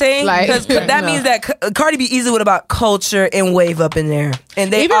party. what I'm saying? Like, Because that no. means that Cardi B easily would about culture and wave up in there.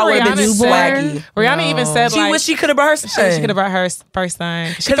 And they Even all would have been Rihanna swaggy. Rihanna even said She like wish she could have brought her son. she could have brought her first son.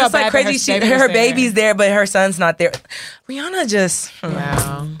 She Because felt it's like bad that crazy. baby Her was there. baby's there, but her son's not there. Rihanna just,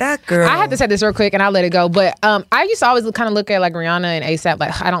 Wow. that girl. I had to say this real quick and I'll let it go. But I used to always kind of look at like Rihanna and ASAP,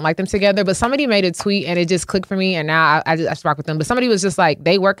 like I don't like them together. But somebody made a tweet and it just clicked for me. And now I just rock with them. But somebody was just like,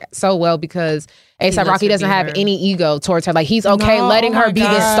 they work so well because ASAP lets Rocky her doesn't be have her. any ego towards her. Like he's okay No, letting oh her my be the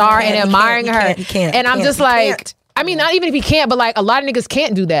God. star He and can't, admiring he her. can't, he can't, And he I'm can't, just he like, can't. I mean, not even if he can't, but like a lot of niggas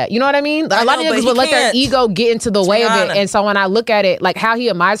can't do that. You know what I mean? A lot know, of but niggas he would let their can't. ego get into the way of it. Tiana. And so when I look at it, like how he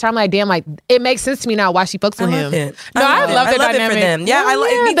admires her, I'm like, damn, like it makes sense to me now why she fucks I with love him. it. No, I love it. the I love it for dynamic. them. Yeah, I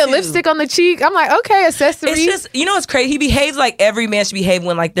like me the too. lipstick on the cheek. I'm like, okay, accessory. It's just, you know what's crazy? He behaves like every man should behave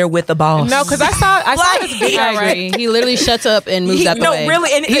when like they're with the boss. No, because I saw Like- this video, I right? agree. He literally shuts up and moves out the no, way.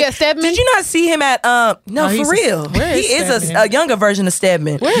 really. And He a Stedman? Did you not see him at no, he's for a- real? where is He is Stedman? a younger version of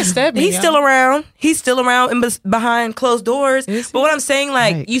Stedman. Where is Stedman, He's y'all? still around. He's still around and behind closed doors. Is he? But what I'm saying,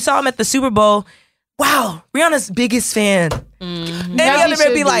 like, Right. you saw him at the Super Bowl. Wow, Rihanna's biggest fan. Any As he other man should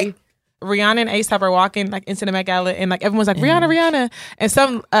be be. like, Rihanna and ASAP are walking like into the Met Gala, and like everyone's like Rihanna, and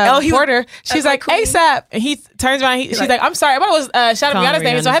some he was- reporter, she's like like, ASAP, and he turns around, she's like, I'm sorry, I thought it was shouting Calling Rihanna's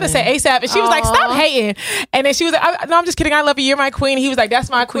name, so I had to say Rihanna's ASAP, and she was like, stop hating, and then she was like, no, I'm just kidding, I love you, you're my queen. He was like, that's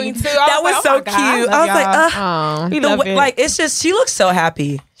my queen too. that was like, so oh my cute. God, I was like, Oh, we the love way- it. like, it's just, she looks so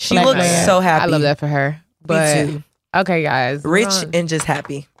happy. She Black looks man. so happy. I love that for her. But too. okay, guys, Rich and just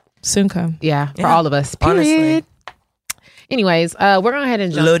happy. soon come. yeah, for Yeah, all of us. honestly. Period. Anyways, we're going to go ahead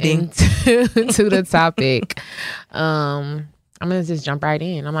and jump Loading. into the topic. I'm gonna just jump right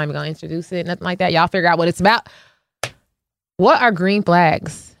in. I'm not even gonna introduce it, nothing like that. Y'all figure out what it's about. What are green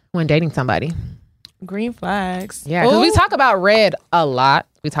flags when dating somebody? Green flags. Yeah, because we Ooh. talk about red a lot.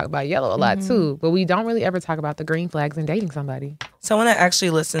 We talk about yellow a lot too, but we don't really ever talk about the green flags in dating somebody. Someone that actually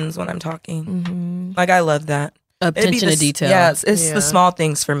listens when I'm talking. Mm-hmm. Like, I love that. It'd be Attention the to detail. Yeah, it's Yeah. the small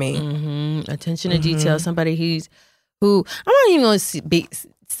things for me. Attention to detail. Somebody who I'm not even going to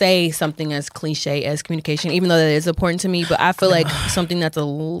say something as cliche as communication, even though that is important to me. But I feel like something that's a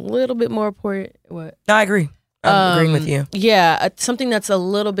little bit more important. What? No, I agree. I'm agreeing with you. Yeah, something that's a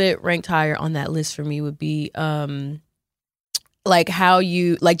little bit ranked higher on that list for me would be like how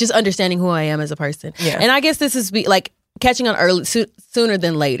you like just understanding who I am as a person. Yeah. And I guess this is like catching on early sooner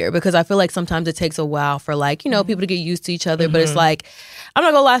than later, because I feel like sometimes it takes a while for like, you know, people to get used to each other. But it's like, I'm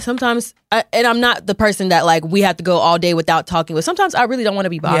not gonna lie, sometimes and I'm not the person that like we have to go all day without talking with. Sometimes I really don't want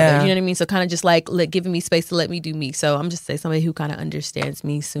to be bothered. Yeah. You know what I mean? So kind of just like giving me space to let me do me. So I'm just saying somebody who kind of understands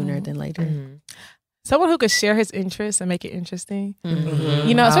me sooner than later. Someone who could share his interests and make it interesting. Mm-hmm.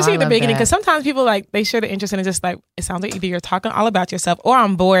 You know, especially I at the love beginning, that. because sometimes people like they share the interest and it's just like it sounds like either you're talking all about yourself or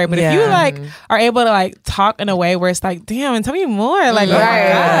I'm bored. But if you Yeah. like are able to like talk in a way where it's like, damn, and tell me more, like, oh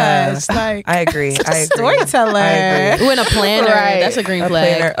Right. my gosh, like I agree. such I a agree. storyteller. I agree. Ooh, and a planner. Right. That's a green A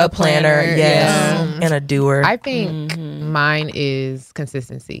flag. planner, yes, yeah. and a doer. I think mine is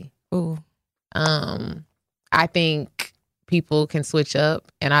consistency. Ooh. I think people can switch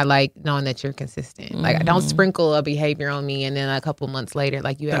up, and I like knowing that you're consistent. Like, I don't sprinkle a behavior on me, and then a couple months later,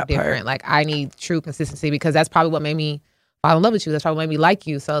 like, you act That part. different. Like, I need true consistency, because that's probably what made me fall in love with you. That's probably what made me like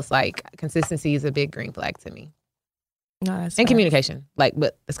you. So it's like consistency is a big green flag to me, No, that's and right. communication. Like,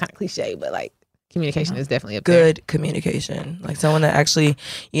 but it's kind of cliche, but like communication is definitely up there. Good communication, like someone that actually,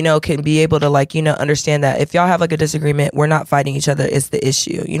 you know, can be able to like, you know, understand that if y'all have like a disagreement, we're not fighting each other, it's the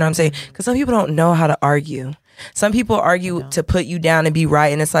issue. You know what I'm saying? Because some people don't know how to argue. Some people argue to put you down and be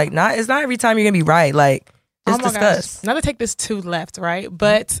right, and it's like it's not every time you're gonna be right. Like, just Oh my discuss. gosh. Not to take this too left, right?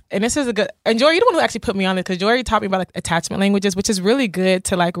 But, and this is a good, and Jory, you're the one who actually put me on it, because Jory taught me about like attachment languages, which is really good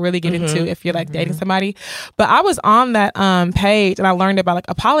to like really get into if you're like dating somebody. But I was on that page and I learned about like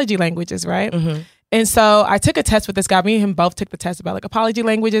apology languages, right? And so I took a test with this guy. Me and him both took the test about like apology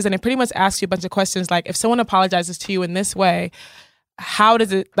languages, and it pretty much asks you a bunch of questions like, if someone apologizes to you in this way, how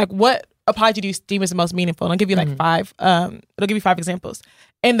does it, like, what apology do you deem as the most meaningful? And I'll give you like five. It'll give you 5 examples.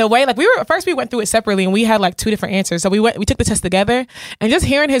 And the way, like, we went through it separately, and we had like 2 different answers. So we took the test together, and just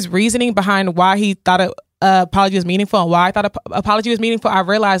hearing his reasoning behind why he thought apology was meaningful and why I thought apology was meaningful, I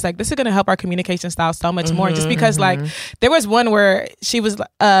realized like this is gonna help our communication style so much more. Just because like there was one where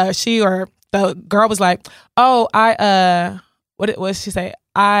the girl was like, oh, what did she say?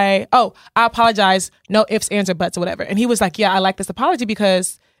 I apologize, no ifs, ands, or buts or whatever. And he was like, yeah, I like this apology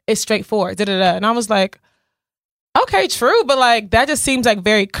because it's straightforward. And I was like, okay, true, but like that just seems like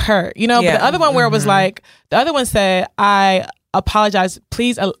very curt, you know? Yeah. But the other one where it was like, the other one said, I apologize,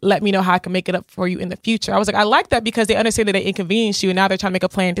 please let me know how I can make it up for you in the future. I was like, I like that because they understand that they inconvenienced you and now they're trying to make a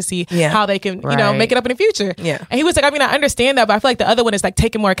plan to see how they can, you know, make it up in the future. Yeah. And he was like, I mean, I understand that, but I feel like the other one is like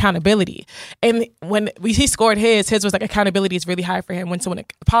taking more accountability. And when he scored his was like accountability is really high for him when someone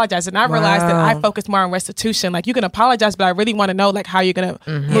apologizes. And I realized that I focus more on restitution. Like you can apologize, but I really want to know like how you're going to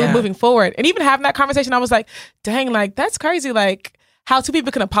move moving forward. And even having that conversation, I was like, dang, like that's crazy. Like how two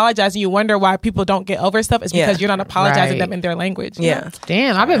people can apologize and you wonder why people don't get over stuff is because you're not apologizing them in their language. Yeah.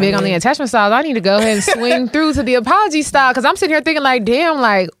 Damn, I've been big on the attachment styles. I need to go ahead and swing through to the apology style because I'm sitting here thinking like, damn,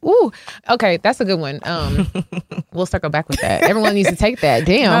 like, ooh, okay, that's a good one. We'll circle back with that. Everyone needs to take that.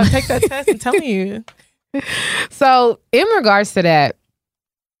 Damn. Take that test, I'm telling you. So in regards to that,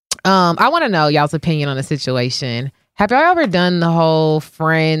 I want to know y'all's opinion on the situation. Have y'all ever done the whole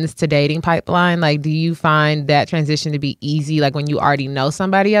friends to dating pipeline? Like, do you find that transition to be easy, like when you already know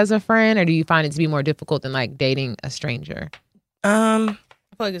somebody as a friend, or do you find it to be more difficult than like dating a stranger? I feel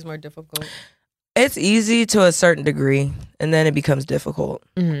like it's more difficult. It's easy to a certain degree, and then it becomes difficult.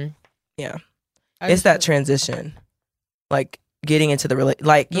 Mm-hmm. Yeah, it's that transition, like getting into the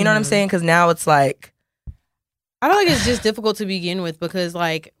like, you know what I'm saying? Because now it's like, I feel like it's just difficult to begin with because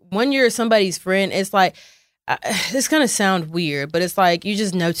like when you're somebody's friend, it's like. This gonna sound weird, but it's like you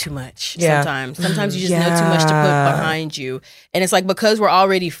just know too much sometimes. Sometimes you just know too much to put behind you, and it's like because we're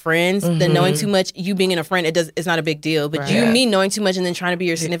already friends, then knowing too much, you being a friend, it's not a big deal. But me knowing too much and then trying to be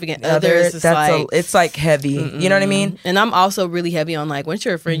your significant other, it's like heavy. You know what I mean? And I'm also really heavy on like once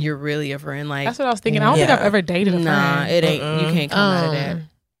you're a friend, you're really a friend. Like that's what I was thinking. I don't think I've ever dated a friend. Nah, it ain't. You can't come out of that.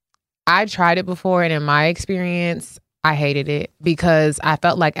 I tried it before, and in my experience, I hated it because I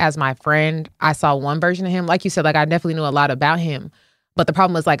felt like as my friend, I saw one version of him. Like you said, like I definitely knew a lot about him. But the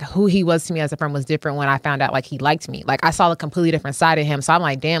problem was like who he was to me as a friend was different when I found out like he liked me. Like I saw a completely different side of him. So I'm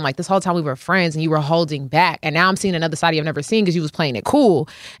like, damn, like this whole time we were friends and you were holding back. And now I'm seeing another side I've never seen because you was playing it cool.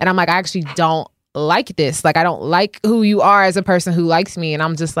 And I'm like, I actually don't like this. Like I don't like who you are as a person who likes me. And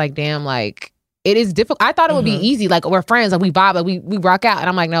I'm just like, damn, like it is difficult. I thought it would be easy. Like we're friends, like we vibe, like we rock out. And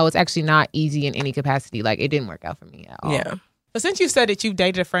I'm like, no, it's actually not easy in any capacity. Like it didn't work out for me at all. Yeah. But since you said that you've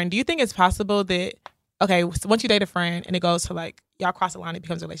dated a friend, do you think it's possible that, okay, so once you date a friend and it goes to like, y'all cross the line, it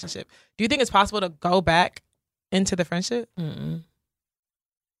becomes a relationship. Do you think it's possible to go back into the friendship? Mm-mm.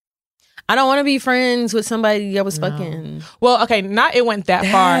 I don't want to be friends with somebody I was fucking. Well, okay, not it went that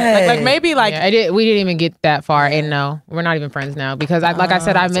far. Like maybe like we didn't even get that far, and no, we're not even friends now because like I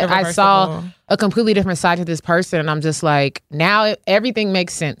said, I saw a completely different side to this person, and I'm just like now everything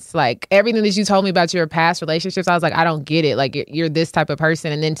makes sense. Like everything that you told me about your past relationships, I was like, I don't get it. Like you're this type of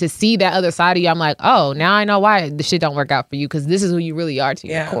person, and then to see that other side of you, I'm like, oh, now I know why the shit don't work out for you because this is who you really are to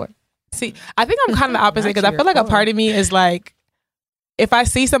your core. See, I think I'm kind of the opposite because I feel like a part of me is like, if I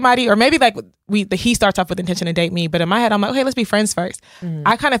see somebody, or maybe like he starts off with intention to date me, but in my head I'm like, okay, let's be friends first.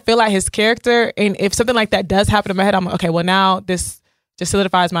 I kind of feel like his character, and if something like that does happen in my head, I'm like, okay, well now this just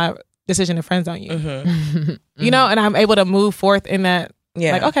solidifies my decision to friends on you. You know, and I'm able to move forth in that.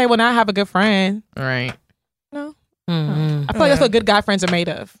 Like, okay, well now I have a good friend. Right. No. I feel like that's what good guy friends are made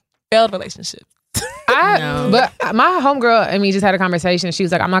of. Failed relationships. But my homegirl and me just had a conversation. She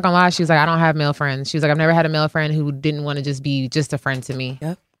was like, I'm not gonna lie. She was like, I don't have male friends. She was like, I've never had a male friend who didn't want to just be just a friend to me.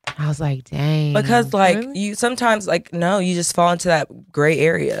 Yep. I was like, dang. Because like you sometimes like no, you just fall into that gray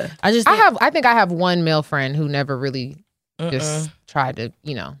area. I think I have one male friend who never really just tried to,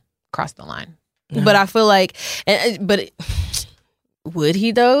 cross the line. But I feel like, would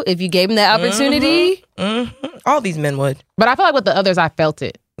he though? If you gave him that opportunity? All these men would. But I feel like with the others, I felt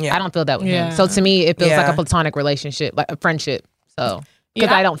it. Yeah. I don't feel that with him. So to me, it feels like a platonic relationship, like a friendship. So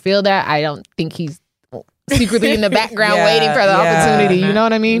because I don't feel that, I don't think he's secretly in the background waiting for the opportunity. You know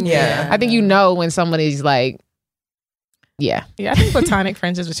what I mean? Yeah. I think when somebody's like, I think platonic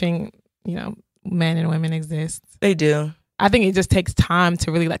friendships between men and women exist. They do. I think it just takes time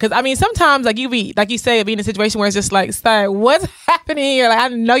to really because I mean sometimes like you say be in a situation where it's just like what's happening? You're like, I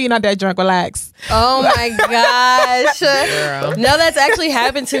know you're not that drunk. Relax. Oh my gosh. No, that's actually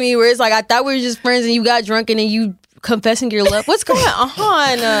happened to me where it's like I thought we were just friends and you got drunk and then you confessing your love. What's going on?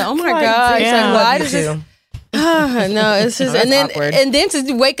 Oh my gosh. Like, why does this? No, it's just that's and then awkward. and then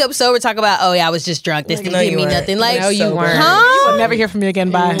to wake up sober, talk about, oh yeah, I was just drunk. This didn't no, give you me weren't. nothing. Like, No, you weren't. Huh? I'll never hear from you again.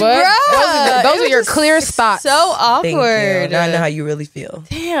 Bye. What? Bruh, Those it are was your just clearest thoughts. So Thank you. awkward. Now I know how you really feel.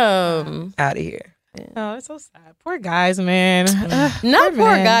 Damn. Out of here. Oh, it's so sad. Poor guys, man. Not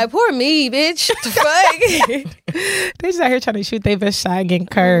poor man. guy. Poor me, bitch. The fuck? They just out here trying to shoot their best shot and getting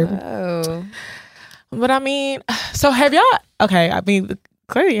curved. Oh. But I mean, so have y'all? Okay, I mean,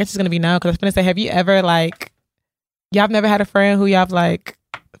 clearly the answer is gonna be no. Because I was gonna say, have you ever like, y'all have never had a friend who y'all like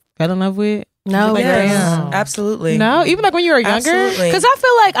fell in love with? No, Like, Yes, damn. absolutely. No, even like when you were younger. Absolutely. because I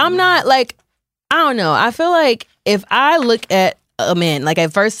feel like I'm not like, I don't know. I feel like if I look at a man like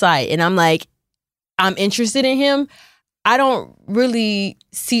at first sight and I'm like, I'm interested in him, I don't really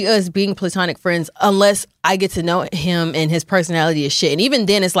see us being platonic friends unless I get to know him and his personality is shit. And even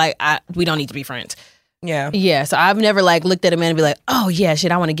then, it's like we don't need to be friends. Yeah. Yeah, so I've never like looked at a man and be like, oh yeah,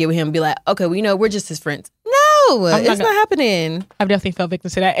 shit, I want to get with him and be like, okay, well, we're just his friends. No, I'm it's not not happening. I've definitely fell victim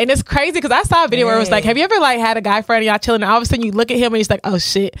to that. And it's crazy because I saw a video where it was like, have you ever like had a guy friend and y'all chilling and all of a sudden you look at him and he's like, oh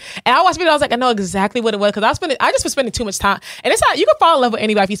shit. And I watched the video, I was like, I know exactly what it was because I just was spending too much time. And it's not, you can fall in love with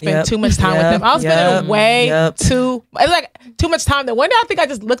anybody if you spend Yep. too much time with Yep. them. I was spending way Yep. it's like too much time that one day I think I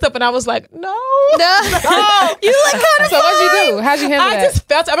just looked up and I was like, no. You look kind of So what'd you do? How'd you handle I that? just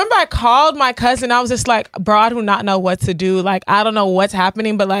felt. I remember I called my cousin. I was just like, "Bro, I do not know what to do. Like, I don't know what's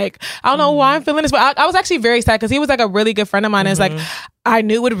happening, but like, I don't know why I'm feeling this." But I was actually very sad because he was like a really good friend of mine. And it's like, I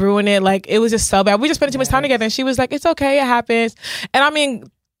knew it would ruin it. Like, it was just so bad. We just spent too much time together, and she was like, "It's okay, it happens." And I mean,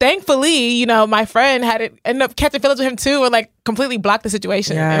 thankfully, you know, my friend ended up catching feelings with him too, and like completely blocked the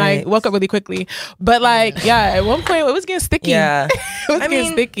situation. And I Right. woke up really quickly. But like, yeah, at one point it was getting sticky. Yeah. It was I getting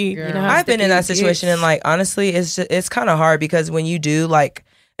mean, sticky. You know how I've been in that sticky it situation gets. and like honestly it's kind of hard because when you do like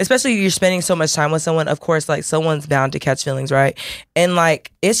especially if you're spending so much time with someone, of course like someone's bound to catch feelings, right? And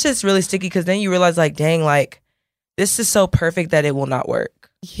like it's just really sticky because then you realize like dang, like this is so perfect that it will not work,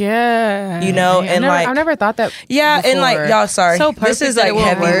 Yeah. you know? And like I've never thought that. yeah, and like before. y'all, sorry, So this perfect is that like it won't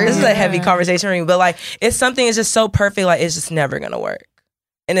heavy. work. This is a heavy conversation for me, but like it's something is just so perfect, like it's just never gonna work,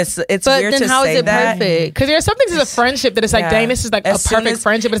 and it's But weird then to how say is it that. perfect? Because there's some things as a friendship that it's like, Yeah. dang, this is like As a soon perfect as-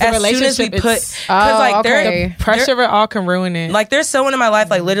 friendship, but it's a as soon as relationship. we put, It's because like okay. pressure of it all can ruin it. like there's someone in my life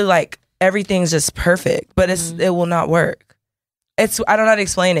like literally like everything's just perfect, but it will not work. It's I don't know how to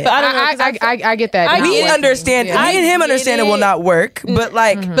explain it. But I don't know. 'cause I get that. I Not get we it. working. understand. Yeah. Me and him I understand get it will it. not work, but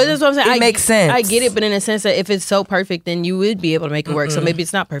like But that's what I'm saying. It makes sense. I get it, but in a sense that if it's so perfect, then you would be able to make it work. So maybe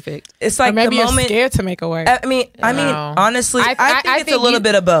it's not perfect. it's or like maybe the you're moment. scared to make it work. I mean, No. honestly, I think it's think a little you-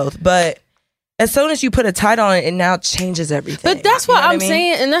 bit of both, but. As soon as you put a title on it, it now changes everything. But that's You what know I'm I mean?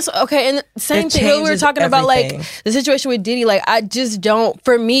 saying, and that's okay. And same It thing. We were changes talking about like everything. the situation with Diddy. Like I just don't.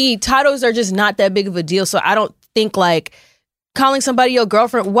 For me, titles are just not that big of a deal. So I don't think like calling somebody your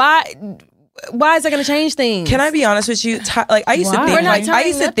girlfriend. Why is that going to change things? Can I be honest with you? Like I used to Why? think, We're not like I tying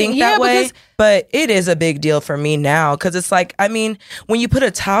used to nothing. think Yeah, that way, because- but it is a big deal for me now because it's like, I mean, when you put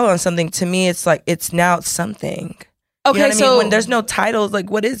a title on something, to me, it's like it's now something. Okay, you know what I so mean? When there's no titles, like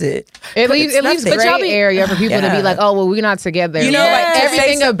what is it? It leaves nothing. gray y'all be- area for people to Yeah. be like, oh well, we're not together. You know, like, to say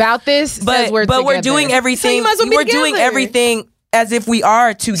everything some- about this says But we're together. we're doing everything. So you might as well be we're doing together. everything as if we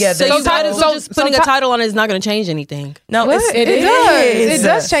are together. So you title- just putting a title on it is not going to change anything. no, What? it's, It it does. is. It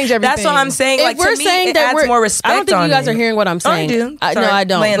does change everything. That's what I'm saying. If Like we're to me, saying it that adds more respect. I don't think on you guys it. are hearing what I'm Oh, you saying. do. No, Sorry. I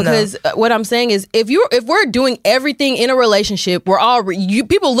don't. Land, though. Because what I'm saying is, if we're doing everything in a relationship, we're all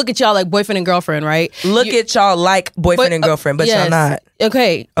people look at y'all like boyfriend and girlfriend, right? Look at y'all like boyfriend and girlfriend, but y'all yes. not.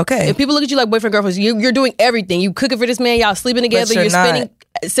 Okay. Okay. If people look at you like boyfriend girlfriend, you're doing everything. You cooking for this man. Y'all sleeping together. you're You're not. spending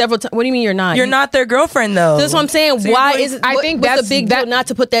several times. What do you mean you're not? You're not their girlfriend though. That's what I'm saying. So you're Why doing- is it? I what- think what's that's- the big deal that- not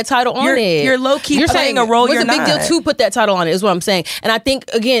to put that title on it? You're low key You're playing saying- a role. What's You're the big not. deal to put that title on it? Is what I'm saying. And I think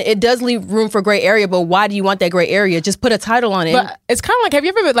again, it does leave room for gray area. But why do you want that gray area? Just put a title on it. But it's kind of like, have you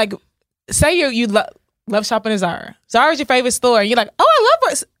ever been like, say you love shopping at Zara. Zara's your favorite store, and you're like, oh, I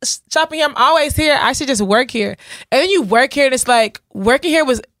love shopping here. I'm always here. I should just work here. And then you work here, and it's like working here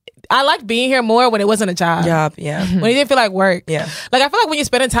was. I like being here more when it wasn't a job. Job, yeah. When it didn't feel like work. Yeah. Like I feel like when you're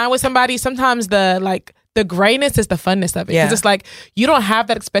spending time with somebody, sometimes the grayness is the funness of it. Yeah. Because it's like you don't have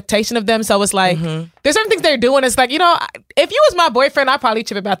that expectation of them. So it's like there's certain things they're doing. It's like, you know, if you was my boyfriend, I'd probably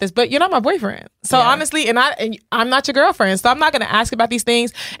trip about this, but you're not my boyfriend. So honestly, and I'm not your girlfriend. So I'm not gonna ask about these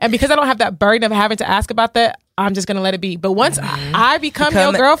things. And because I don't have that burden of having to ask about that, I'm just gonna let it be. But once I become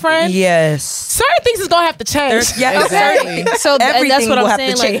your girlfriend, yes. certain things is gonna have to change. Yeah, Exactly. So and Everything that's what will I'm have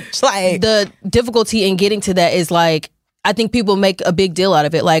saying. to Like, change. Like the difficulty in getting to that is like I think people make a big deal out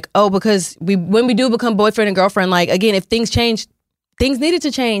of it. Like, oh, because when we do become boyfriend and girlfriend, like again, if things change, things needed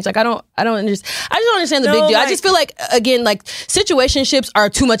to change. Like I don't understand. I just don't understand the big deal. I just feel like, again, like situationships are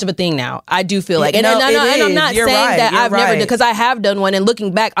too much of a thing now. I do feel like, and I'm not saying that I've never done, because I have done one, and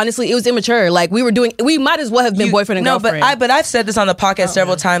looking back, honestly, it was immature. Like we might as well have been boyfriend and girlfriend. But I've said this on the podcast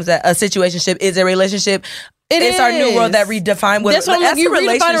several times that a situationship is a relationship. It's our new world that redefined what. That's what I'm like. You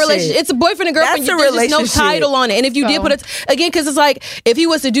redefine a relationship. It's a boyfriend and girlfriend. There's just no title on it. And if you did put it again, because it's like if he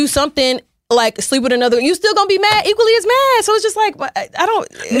was to do something like sleep with another, you still gonna be mad equally as mad. So it's just like I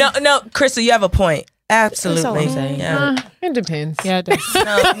don't. No, Crystal, you have a point. Absolutely. It depends. Yeah, it does.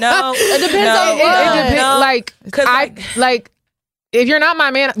 No, it depends on what. It depends. Like. If you're not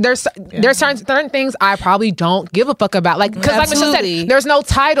my man, there's certain things I probably don't give a fuck about. Like, because like Michelle said, there's no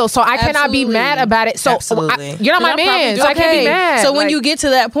title, so I cannot be mad about it. So you're not my man, so I can't be mad. So when you get to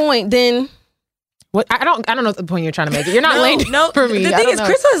that point, then what? I don't know the point you're trying to make. You're not landing for me. The thing is,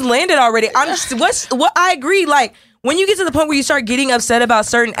 Crystal has landed already. What I agree. Like when you get to the point where you start getting upset about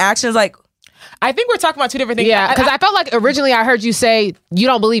certain actions, like. I think we're talking about two different things. Yeah, because I felt like originally I heard you say you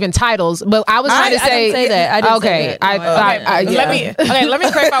don't believe in titles, but I was trying to say. I didn't say that. I didn't say that. Let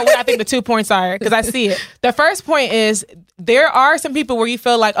me clarify what I think the 2 points are, because I see it. The first point is there are some people where you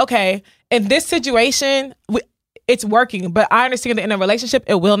feel like, okay, in this situation, it's working, but I understand that in a relationship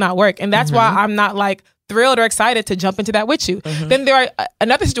it will not work, and that's why I'm not like thrilled or excited to jump into that with you. Then there are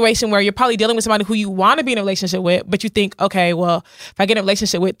another situation where you're probably dealing with somebody who you want to be in a relationship with, but you think, okay, well, if I get in a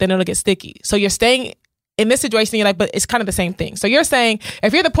relationship with, then it'll get sticky. So you're staying in this situation, you're like, but it's kind of the same thing. So you're saying,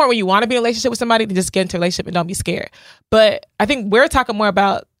 if you're at the point where you want to be in a relationship with somebody, then just get into a relationship and don't be scared. But I think we're talking more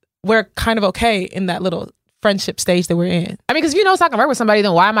about we're kind of okay in that little friendship stage that we're in. I mean, because if you know it's not gonna work with somebody,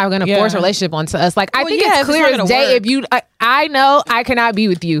 then why am I gonna force a relationship onto us? Like, I think it's clear as day if you, I know I cannot be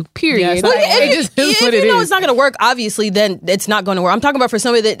with you, period. If you know it's not gonna work, obviously, then it's not gonna work. I'm talking about for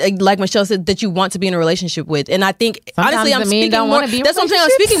somebody that, like Michelle said, that you want to be in a relationship with. And I think, honestly, I'm speaking more, that's what I'm saying, I'm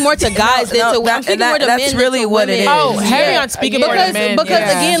speaking more to guys than to, I'm speaking more to men. That's really what it is. Oh, heavy on speaking more to men. Because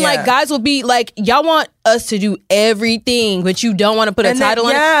again, like, guys will be like, y'all want us to do everything, but you don't want to put a title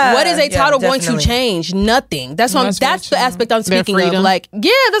on it. What is a title going to change? Nothing. That's the aspect I'm speaking of. Like,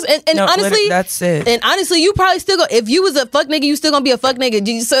 and honestly, that's it. And honestly, you probably still go. If you was a fuck nigga, you still gonna be a fuck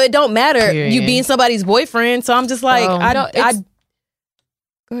nigga. So it don't matter you being somebody's boyfriend. So I'm just like,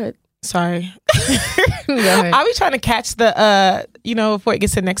 go ahead. Sorry. I'll be trying to catch the before it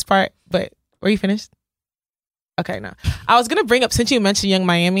gets to the next part. But were you finished? Okay, no. I was gonna bring up, since you mentioned Young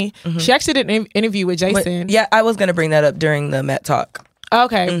Miami, she actually did an interview with Jason. Yeah, I was gonna bring that up during the Met Talk.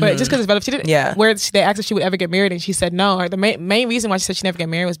 Okay, but just because it's relevant, she didn't. Where they asked if she would ever get married, and she said no. Or the main reason why she said she never get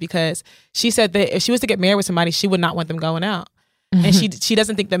married was because she said that if she was to get married with somebody, she would not want them going out, and she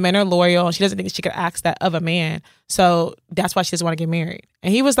doesn't think that men are loyal, and she doesn't think that she could ask that of a man. So that's why she doesn't want to get married.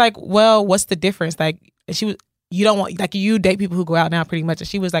 And he was like, "Well, what's the difference?" Like, you don't want, like, you date people who go out now pretty much. And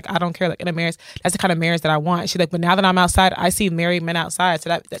she was like, I don't care, like, in a marriage, that's the kind of marriage that I want. She's like, but now that I'm outside, I see married men outside, so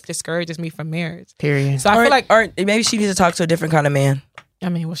that discourages me from marriage. Period. So I feel like, or maybe she needs to talk to a different kind of man. I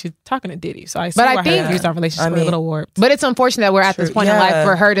mean, well, she's talking to Diddy, so I see why her views on relationships are a little warped. But it's unfortunate that we're at this point in life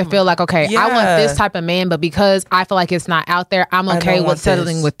for her to feel like, okay, I want this type of man, but because I feel like it's not out there, I'm okay with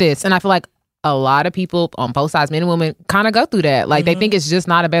settling with this. And I feel like a lot of people on both sides, men and women, kind of go through that. Like, they think it's just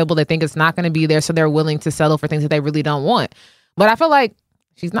not available. They think it's not going to be there. So they're willing to settle for things that they really don't want. But I feel like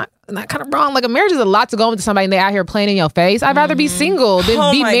she's not kind of wrong. Like, a marriage is a lot to go into somebody and they out here playing in your face. I'd rather be single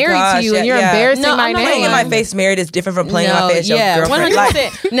than be married to you and you're embarrassing my name. Playing in my face married is different from playing in my face your girlfriend. 100%. Like,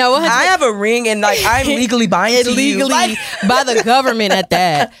 100%. I have a ring and like I'm legally buying to you. Legally by the government at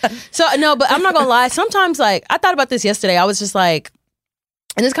that. So no, but I'm not gonna lie. Sometimes, like, I thought about this yesterday. I was just like,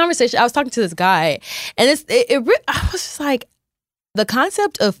 in this conversation, I was talking to this guy, and I was just like, the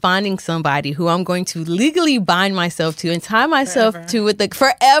concept of finding somebody who I'm going to legally bind myself to and tie myself to with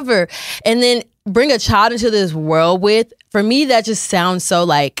forever, and then bring a child into this world with, for me, that just sounds so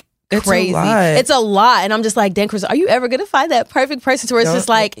like crazy. It's a lot. And I'm just like, dang, Chris, are you ever going to find that perfect person to where it's just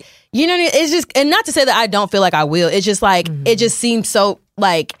like, you know, it's just, and not to say that I don't feel like I will. It's just like, it just seems so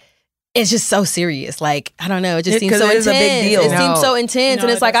like, it's just so serious. Like, I don't know. It just seems so intense. A big deal. It seems so intense. And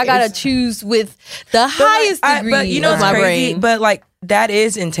it's like, I got to choose with the highest degree of my brain. But like, that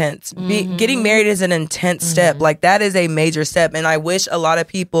is intense. Getting married is an intense step. Like, that is a major step. And I wish a lot of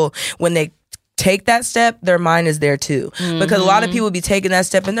people, when they take that step, their mind is there too. Because a lot of people be taking that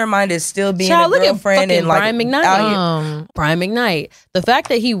step and their mind is still being a girlfriend. And like, Brian McKnight. The fact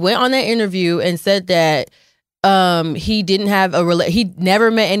that he went on that interview and said that he didn't have he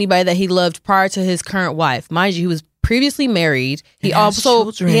never met anybody that he loved prior to his current wife. Mind you, he was previously married. He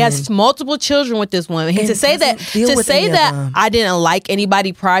has multiple children with this woman. To say that I didn't like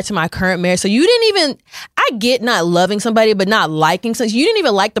anybody prior to my current marriage. So you didn't even, I get not loving somebody, but not liking somebody. You didn't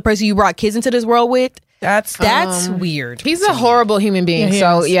even like the person you brought kids into this world with. That's weird. He's a horrible human being. Yeah, he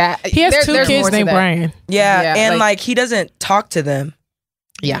so is. yeah, He has two there's kids more to named that. Brian. yeah, and like- like he doesn't talk to them.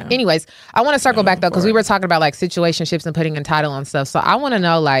 Yeah. Anyways, I want to circle back though, because we were talking about like situationships and putting a title on stuff. So I want to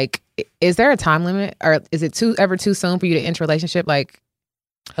know, like, is there a time limit, or is it ever too soon for you to enter a relationship? Like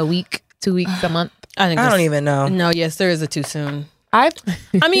a week, 2 weeks, a month? I don't even know. No, yes, there is a too soon. I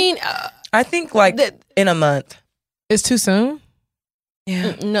mean, I think like in a month. it's too soon.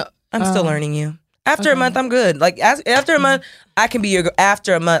 Yeah, no. I'm still learning you. After a month, I'm good. Like after a month, I can be your.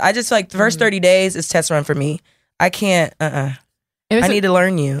 After a month, I just feel like the first 30 days is test run for me. I can't. And I need to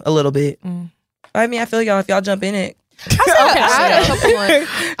learn you a little bit. I mean, I feel y'all if y'all jump in it. I'm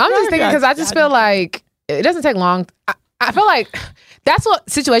just thinking because I just feel like it doesn't take long. I feel like that's what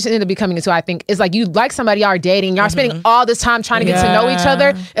situation ended up becoming into. I think is like you like somebody, y'all are dating, y'all are spending all this time trying to get to know each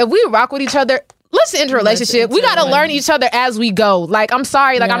other. If we rock with each other, let's enter a relationship. We got to learn each other as we go. Like, I'm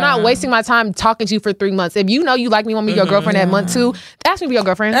sorry. Like, I'm not wasting my time talking to you for 3 months. If you know you like me, want me to be your girlfriend at month 2, ask me to be your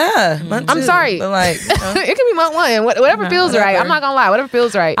girlfriend. Month I'm 2, sorry. but like, It can be month 1. Whatever feels right. I'm not going to lie. Whatever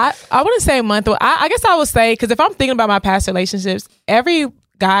feels right. I wouldn't say a month. I guess I would say, because if I'm thinking about my past relationships, every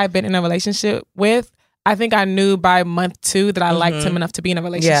guy I've been in a relationship with, I think I knew by month 2 that I liked him enough to be in a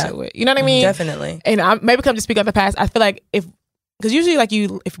relationship with. You know what I mean? Definitely. And maybe come to speak on the past. I feel like because usually like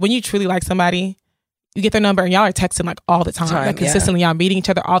when you truly like somebody, you get their number and y'all are texting like all the time, like consistently. Y'all meeting each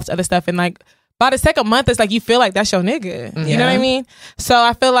other, all this other stuff, and like by the second month, it's like you feel like that's your nigga. You know what I mean? So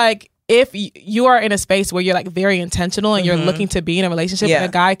I feel like if you are in a space where you're like very intentional and you're looking to be in a relationship, and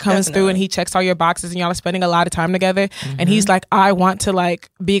a guy comes through and he checks all your boxes and y'all are spending a lot of time together, and he's like, I want to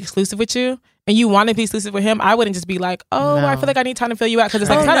like be exclusive with you. And you want to be exclusive with him, I wouldn't just be like, I feel like I need time to fill you out, because it's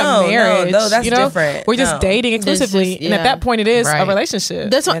like not a marriage. No, that's different. We're just dating exclusively, and at that point, it is a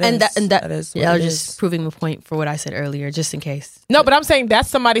relationship. That's what, that is. I was just proving the point for what I said earlier, just in case. No, but I'm saying that's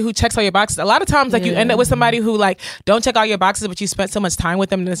somebody who checks all your boxes. A lot of times, like you end up with somebody who like don't check all your boxes, but you spent so much time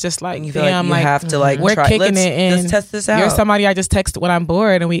with them, and it's just like, you feel like you have to like we're kicking it, and let's test this out. You're somebody I just text when I'm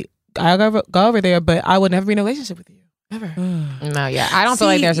bored, and I'll go over there, but I would never be in a relationship with you. Ever. No, yeah. I don't feel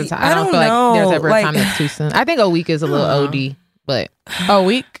like there's a time. I don't feel like there's ever a time that's too soon. I think a week is a little OD, but a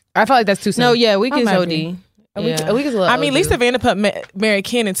week? I feel like that's too soon. No, yeah, a week is OD. A week is a little I mean, OD. Lisa Vanderpump married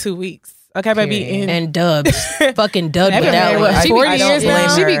Ken in 2 weeks. Okay, baby. And Dubs. Fucking Dubs with that married, one. what, 40 years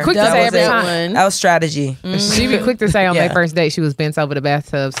now? She be quick to say every time. That was strategy. She be quick to say on their first date she was bent over the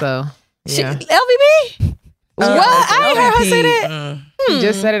bathtub. So yeah. LVB? What? I ain't heard her say that. She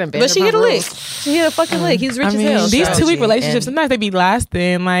just said it in bed. But she hit a lick. She hit a fucking lick. He's rich as hell. These Strategy 2-week relationships, sometimes they be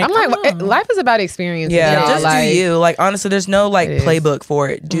lasting. Like, I'm like, life is about experience. Yeah, just like, do you. Like, honestly, there's no like It is. playbook for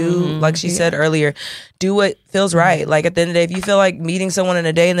it. Do like she said earlier, do what feels right. Like at the end of the day, if you feel like meeting someone in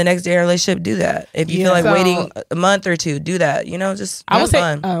a day and the next day in a relationship, do that. If you feel like So- waiting a month or 2, do that. You know, just I have would say,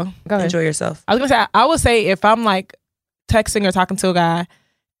 fun. go ahead. Enjoy yourself. I was gonna say, I would say if I'm like texting or talking to a guy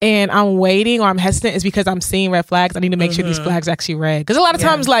and I'm waiting or I'm hesitant, is because I'm seeing red flags. I need to make sure these flags are actually red. Because a lot of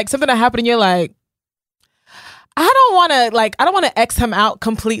times, like something that happened and you're like, I don't want to X him out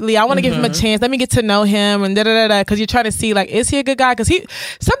completely. I want to give him a chance. Let me get to know him and because you're trying to see like, is he a good guy? Because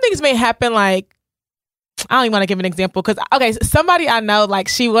some things may happen. Like, I don't even want to give an example. Because somebody I know, like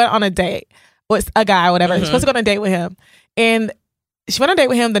she went on a date with a guy or whatever. She's supposed to go on a date with him, and she went on a date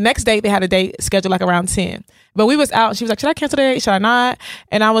with him. The next date, they had a date scheduled like around 10. But we was out. She was like, should I cancel the date? Should I not?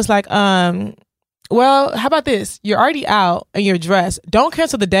 And I was like, well, how about this? You're already out and you're dressed. Don't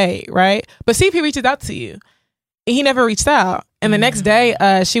cancel the date, right? But see if he reaches out to you. And he never reached out. And the next day,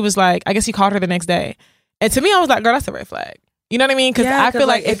 she was like, I guess he called her the next day. And to me, I was like, girl, that's a red flag. You know what I mean? Because I feel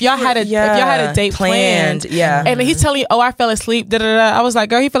like if y'all had a date planned, and he's telling you, oh, I fell asleep, I was like,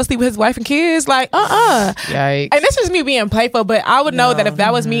 girl, he fell asleep with his wife and kids. Like, Yikes. And this is me being playful, but I would know that if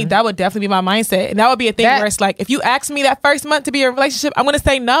that was me, that would definitely be my mindset. And that would be a thing where it's like, if you ask me that first month to be in a relationship, I'm going to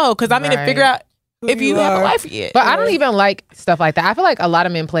say no, because I need to figure out if you have a life yet. But I don't even like stuff like that. I feel like a lot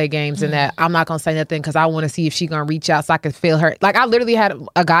of men play games in that I'm not going to say nothing because I want to see if she going to reach out so I can feel her. Like I literally had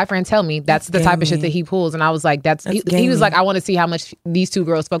a guy friend tell me that's the type of shit that he pulls. And I was like, he was like, I want to see how much these 2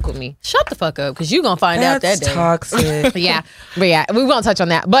 girls fuck with me. Shut the fuck up, because you going to find out that day. Toxic. Yeah. But yeah, we won't touch on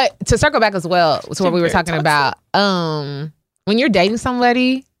that. But to circle back as well to what we were talking about, when you're dating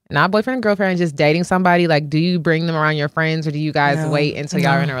somebody, not boyfriend and girlfriend, just dating somebody, like do you bring them around your friends or do you guys wait until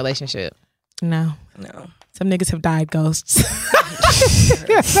y'all are in a relationship? No. Some niggas have died ghosts. And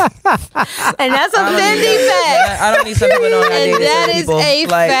that's a Fendi fact. I don't need some people knowing I And dated that certain is people. a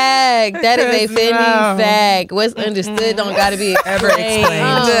fact. That is a Fendi fact. What's understood don't gotta be Ever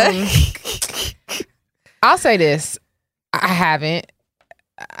explained. I'll say this. I haven't.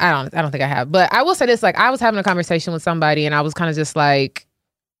 I don't think I have. But I will say this, like, I was having a conversation with somebody and I was kind of just like,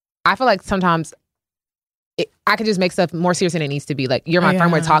 I feel like sometimes I could just make stuff more serious than it needs to be. Like, you're my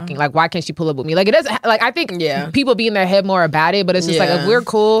friend, we're talking. Like, why can't you pull up with me? Like, it doesn't, like, I think people be in their head more about it, but it's just like, if we're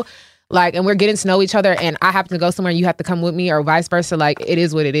cool, like, and we're getting to know each other and I happen to go somewhere and you have to come with me or vice versa, like, it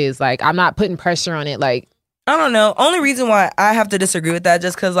is what it is. Like, I'm not putting pressure on it. Like, I don't know. Only reason why I have to disagree with that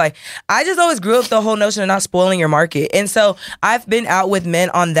just because, like, I just always grew up the whole notion of not spoiling your market. And so I've been out with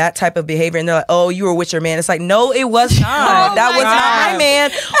men on that type of behavior and they're like, oh, you were with your man. It's like, no, it was not. That was not my man.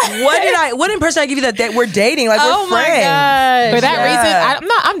 What impression I give you that we're dating? Like, we're friends. For that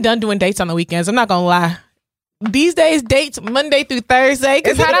reason, I'm done doing dates on the weekends. I'm not going to lie. These days, dates Monday through Thursday.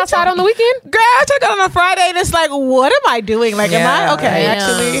 It's hot outside on the weekend? Girl, I took it on a Friday and it's like, what am I doing? Like, am I okay,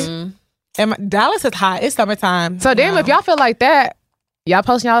 actually? Dallas is hot. It's summertime. So damn, if y'all feel like that, y'all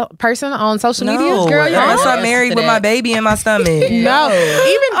post y'all person on social media? Girl, unless I'm married with my baby in my stomach. Even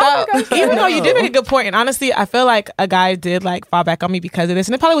though you did make a good point, and honestly, I feel like a guy did like fall back on me because of this,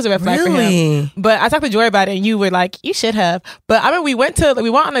 and it probably was a red flag for him. But I talked to Joy about it, and you were like, "You should have." But I mean, we went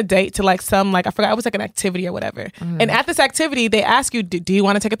on a date to like some like I forgot it was like an activity or whatever, and at this activity, they ask you, "Do you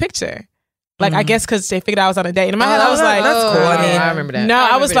want to take a picture?" Like, I guess because they figured I was on a date. And in my head, I was like, that's cool. I mean, I remember that. No,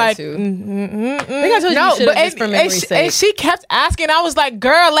 I was like, and she kept asking. I was like,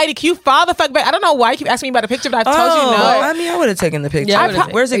 girl, lady, can you follow the fuck back? I don't know why you keep asking me about a picture, but I told you no. I mean, I would have taken the picture. Yeah,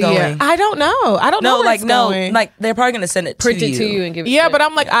 where's it going? Yeah. I don't know. I don't know where it's going. Like, they're probably going to send it Print to it to you and give it. Yeah, but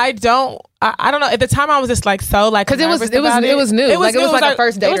I'm like, I don't know. At the time, I was just like so like because it was new. It was like a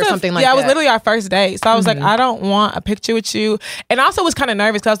first date or something like that. Yeah, it was literally our first date. So I was like, I don't want a picture with you, and I also was kind of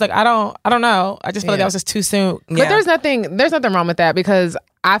nervous because I was like, I don't know. I just feel like that was just too soon. But there's nothing wrong with that because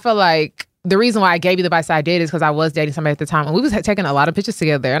I feel like the reason why I gave you the advice I did is because I was dating somebody at the time and we was taking a lot of pictures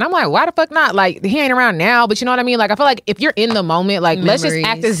together. And I'm like, why the fuck not? Like, he ain't around now, but you know what I mean? Like, I feel like if you're in the moment, like, let's just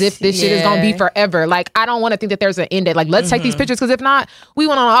act as if this shit is going to be forever. Like, I don't want to think that there's an end date. Like, let's take these pictures because if not, we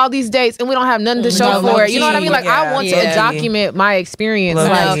went on all these dates and we don't have nothing to show for it. You know what I mean? Like, I want to document my experience.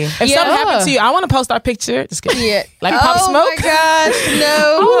 Like, if something happened to you, I want to post our picture. Just kidding. Yeah. Like, Pop Smoke. Oh my gosh,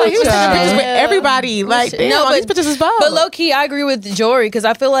 no. He was taking pictures with everybody. Like, no, these pictures is bomb. But low key, I agree with Jory because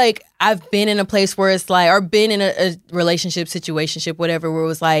I feel like I've been in a place where it's like, or been in a relationship, situationship, whatever, where it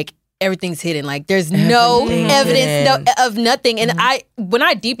was like everything's hidden. Like there's no evidence of nothing. And when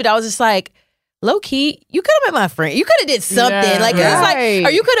I deep it, I was just like, low key, you could have met my friend. You could have did something. It was like,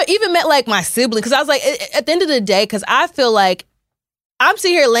 or you could have even met like my sibling. Because I was like, at the end of the day, because I feel like I'm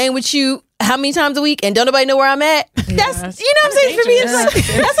sitting here laying with you how many times a week and don't nobody know where I'm at? That's, you know what I'm saying? For me, it's like,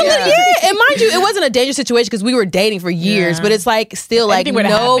 that's a little, And mind you, it wasn't a dangerous situation because we were dating for years, but it's like still like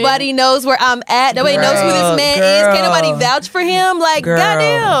nobody knows where I'm at. Nobody knows who this man is. Can't nobody vouch for him? Like,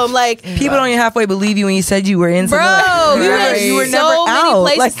 goddamn. Like, people don't even halfway believe you when you said you were in. Bro, we went so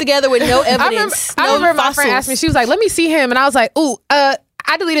many places together with no evidence. I remember my friend asked me, she was like, let me see him. And I was like, ooh,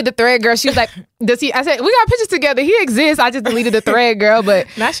 I deleted the thread, girl. She was like, does he? I said, we got pictures together. He exists. I just deleted the thread, girl. But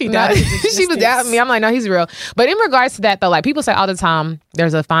now she does. She was doubting me. I'm like, no, he's real. But in regards to that, though, like people say all the time,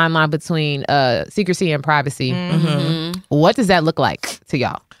 there's a fine line between secrecy and privacy. Mm-hmm. What does that look like to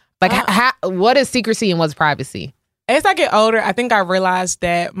y'all? Like, what is secrecy and what's privacy? As I get older, I think I realized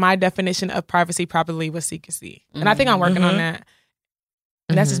that my definition of privacy probably was secrecy. And I think I'm working on that.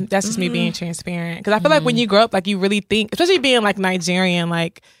 And that's just me being transparent. Because I feel like when you grow up, like you really think, especially being like Nigerian,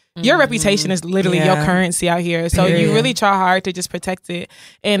 like your reputation is literally your currency out here. So you really try hard to just protect it.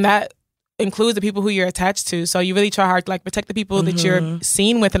 And that includes the people who you're attached to. So you really try hard to like protect the people that you're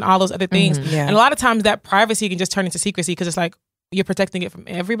seen with and all those other things. And a lot of times that privacy can just turn into secrecy because it's like you're protecting it from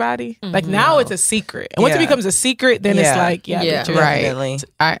everybody. Like now it's a secret. And once it becomes a secret, then it's like,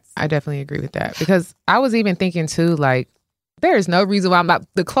 right. I definitely agree with that. Because I was even thinking too, like, there is no reason why I'm not.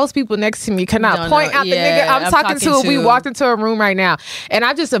 The close people next to me cannot point out the nigga I'm talking to if we walked into a room right now. And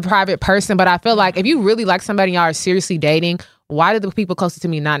I'm just a private person, but I feel like if you really like somebody and y'all are seriously dating, why do the people closest to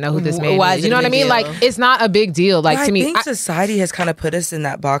me not know who this man is? You know what I mean? Like, it's not a big deal. Like, to me, I think society has kind of put us in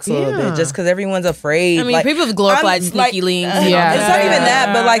that box a little bit just because everyone's afraid. I mean, like, people have glorified sneaky links. It's not even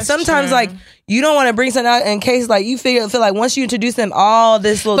that, but like sometimes like you don't want to bring something out in case like you feel like once you introduce them, all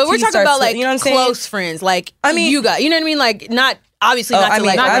this little. But we're talking about like, you know what I'm saying? Close friends. Like, I mean, you got, you know what I mean? Like, not obviously not to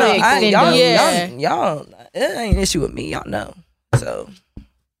like. Y'all, it ain't an issue with me. Y'all know. So.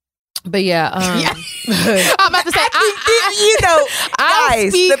 But I'm about to say,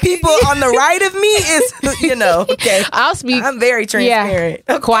 guys, the people on the right of me is, okay. I'll speak. I'm very transparent.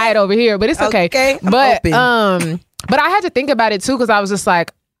 Yeah, quiet over here, but it's okay. But I had to think about it too because I was just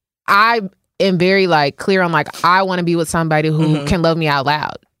like, I am very like clear on like I want to be with somebody who can love me out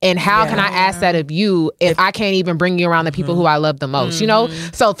loud. And how can I ask that of you if I can't even bring you around the people who I love the most, you know?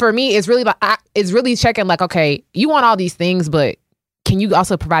 So for me, it's really checking like, okay, you want all these things, but can you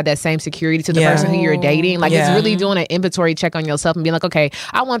also provide that same security to the person who you're dating? Like, it's really doing an inventory check on yourself and being like, okay,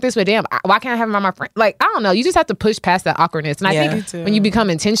 I want this, but damn, why can't I have him on my friend? Like, I don't know. You just have to push past that awkwardness. And I think when you become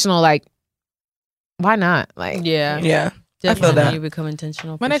intentional, like, why not? Like, Yeah. Definitely I feel that. you become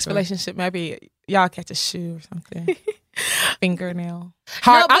intentional. My for next sure. relationship, maybe y'all catch a shoe or something. Fingernail.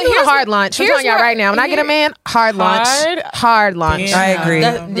 hard. No, but I'm doing here's hard lunch. I'm here's telling y'all where- right now. When I get a man, hard lunch. Hard lunch. Damn. I agree.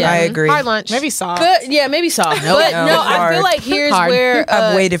 I agree. Hard lunch. Maybe soft. But yeah, maybe soft. No, but no, no, I hard. feel like here's Hard. where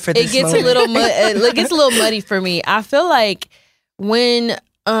I've waited for this it gets moment. a little it gets a little muddy for me. I feel like when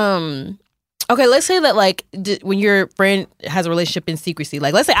okay, let's say that like when your friend has a relationship in secrecy,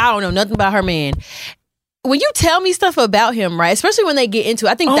 like let's say I don't know nothing about her man. When you tell me stuff about him, right? Especially when they get into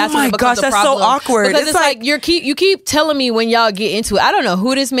it, I think that's when it becomes a that's problem. so awkward. Because it's like you keep telling me when y'all get into it. I don't know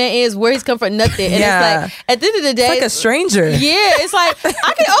who this man is, where he's come from, nothing. And it's like at the end of the day, It's like a stranger. yeah, it's like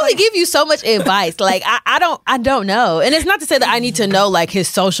I can only give you so much advice. Like I don't know, and it's not to say that I need to know like his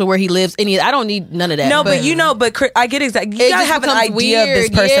social, where he lives. I don't need none of that. No, but I get exactly. You It gotta just have an becomes idea of this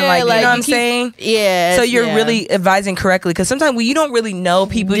weird. person. Yeah, like, you like, know what you I'm keep- saying? Yeah. So you're yeah. really advising correctly, because sometimes when you don't really know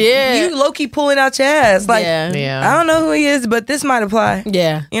people, Yeah. you low key pulling out your ass. Like, Yeah. I don't know who he is, but this might apply.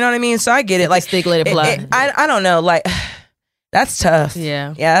 Yeah. You know what I mean? So I get it. Like, stick, let it fly. I don't know. Like, that's tough.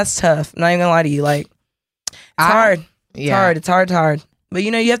 Yeah. Yeah, that's tough. I'm not even gonna lie to you. Like, it's hard. It's hard. But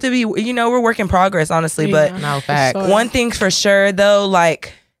you have to be. We're work in progress, honestly. But No fact. Sure. one thing for sure, though,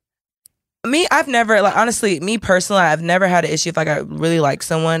 like me, I've never, like, honestly, me personally, I've never had an issue if like I really like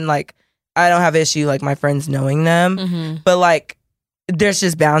someone. Like, I don't have an issue like my friends knowing them, Mm-hmm. but like there's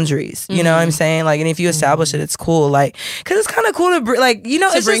just boundaries. You know what I'm saying? Like, and if you establish it, it's cool. Like, because it's kind of cool to like,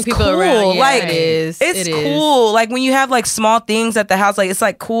 it's bring just people cool. around. Yeah, like, it is. It's It is. cool. Like when you have like small things at the house, like it's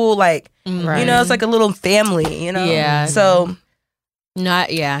like cool. Like Right. it's like a little family. Yeah. So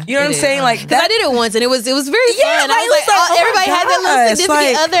Not yeah. you know what I'm saying? Like Because I did it once and it was very Yeah, fun. like, I was like, it's like, oh my everybody had their little gosh,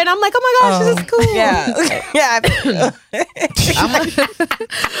 significant like- other, and I'm like, oh my gosh, this is cool. Yeah.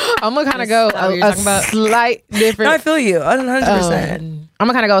 I'm gonna kind of go what you're a talking about? slight No, I different. feel you. 100%. I'm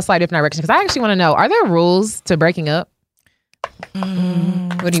gonna kind of go a slight different direction because I actually want to know: are there rules to breaking up?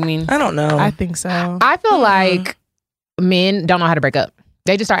 What do you mean? I don't know. I think so. I feel like men don't know how to break up.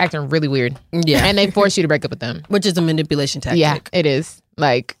 They just start acting really weird, Yeah, and they force you to break up with them. which is a manipulation tactic. Yeah, it is.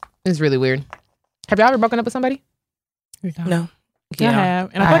 Like, it's really weird. Have y'all ever broken up with somebody? no. I have.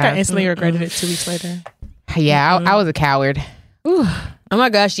 And I feel like I have. instantly regretted it 2 weeks later. Yeah, I was a coward. Ooh, Oh my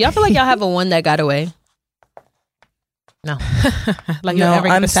gosh, y'all feel like y'all have a one that got away? no. Like, No, you'll never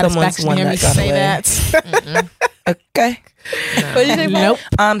get I'm the someone's satisfaction one to hear me that got say away. that. Okay. What did you say? Nope.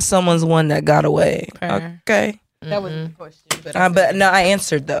 I'm someone's one that got away. Fair. Okay. That was the question. But no, I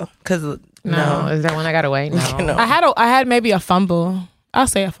answered though. Because No, is there one that got away? No. No. I had maybe a fumble. I'll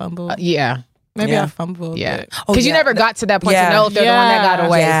say a fumble. Yeah. Maybe Yeah. a fumble. Yeah. but- Oh, Because you yeah. never got to that point Yeah. to know if they're the one that got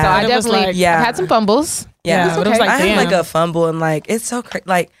away. Yeah. So I But it was definitely like- Yeah. I've had some fumbles. Yeah. Yeah, but it was like, I had like damn. a fumble and like it's so crazy.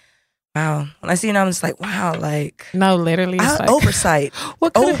 Like, wow. When I see it, I'm just like, wow. Like, No, literally. It's like, oversight.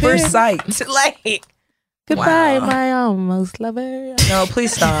 what could have been? Oversight. Like, Goodbye, Wow. my almost lover. no,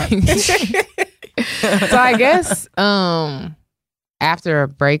 please stop. So I guess after a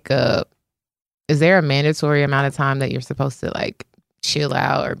breakup, is there a mandatory amount of time that you're supposed to like chill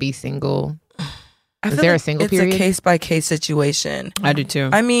out or be single? I Is feel there a like single it's period? a case by case situation. I do too.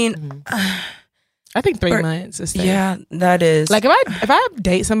 I mean, I think 3 Or- months is safe. yeah, that is Like if I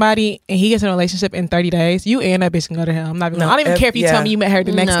date somebody and he gets in a relationship in 30 days, you and that bitch can go to hell. I'm not even. No, I don't even care if you yeah. tell me you met her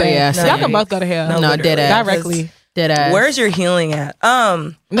the next No, day. yeah, Y'all same. can both go to hell. No, No, literally. dead ass. Directly. Dead ass. Where's your healing at?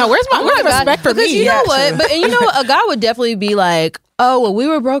 No, where's Oh my my God. respect for Because me? you know Yeah, what? true. But and you know what? A guy would definitely be like, "Oh, well, we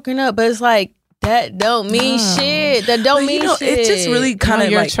were broken up," but it's like that don't mean shit. That don't But, mean shit. it just really kind No,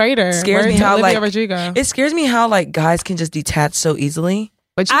 of you're like a traitor. scares me Where's how Olivia like Rodrigo? it scares me how like guys can just detach so easily.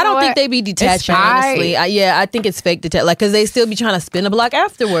 But you I know don't think what? they be detached. It's- Honestly, I think it's fake detached. Like, because they still be trying to spin a block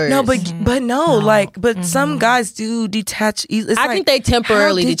afterwards. No, but no, like, but some guys do detach. It's I think they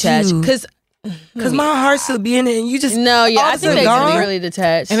temporarily detach because because my heart still be in it, and you just no, yeah, all I of a think sudden they gone? temporarily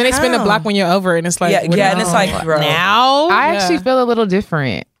detach. and then they spin the How? block when you're over, and it's like, yeah, what yeah, the- and it's like, bro, now, I Yeah. actually feel a little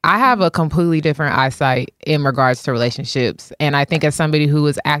different. I have a completely different eyesight in regards to relationships. And I think as somebody who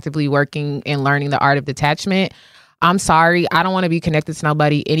is actively working and learning the art of detachment, I'm sorry, I don't want to be connected to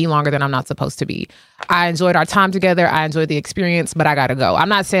nobody any longer than I'm not supposed to be. I enjoyed our time together. I enjoyed the experience, but I got to go. I'm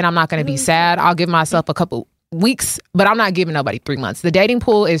not saying I'm not going to be sad. I'll give myself a couple weeks, but I'm not giving nobody 3 months. The dating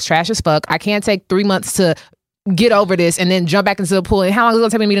pool is trash as fuck. I can't take 3 months to get over this and then jump back into the pool. And how long is it gonna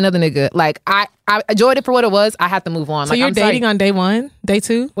take me to meet another nigga? Like I enjoyed it for what it was. I have to move on. So like, you're I'm dating on day 1, day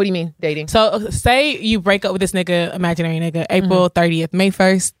 2? What do you mean dating? So say you break up with this nigga, imaginary nigga, April 30th, May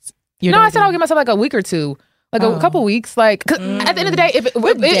 1st. No, I said I'll give myself like a week or two. Like a couple weeks, like 'cause at the end of the day, if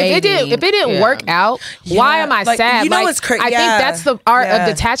it didn't work out, why am I like, sad? you know like, what's crazy? I think that's the art of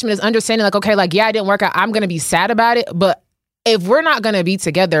detachment, is understanding like, okay, like, yeah, it didn't work out. I'm gonna be sad about it, but if we're not gonna be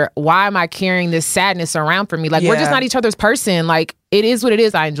together, why am I carrying this sadness around for me? Like, we're just not each other's person. Like, it is what it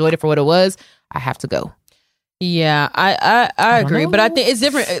is. I enjoyed it for what it was. I have to go. Yeah, I agree, but I think it's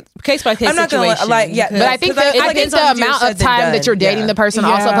different case by case. I'm not situation. gonna like, but I think the amount of time that you're dating the person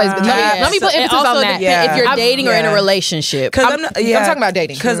also plays. Let me put emphasis on that. If you're dating or in a relationship, because I'm talking about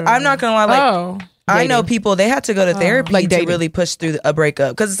dating. Because I'm not gonna lie, like. I know people, they had to go to therapy like to really push through a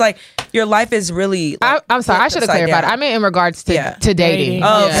breakup. Because it's like, your life is really... Like, I'm sorry, I should have clarified. I meant in regards to dating.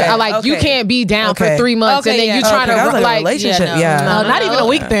 Oh, okay. So, like, you can't be down for 3 months and then you trying to, like... relationship, No, not even a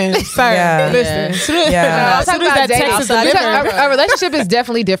week then. Sir, listen. I'm talking about dating. A relationship is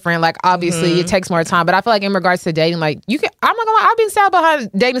definitely different. Like, obviously, it takes more time. But I feel like in regards to dating, like, I'm not gonna lie, I've been sad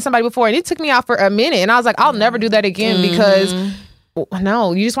behind dating somebody before, and it took me out for a minute. And I was like, I'll never do that again because,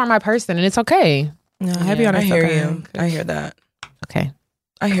 no, you just weren't my person, and it's okay. No, heavy on I hear you. I hear that. Okay.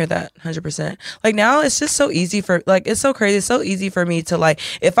 I hear that 100%. Like now it's just so easy for, like, it's so crazy. It's so easy for me to, like,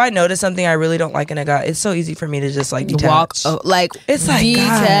 if I notice something I really don't like in a guy, it's so easy for me to just like detach. Like it's like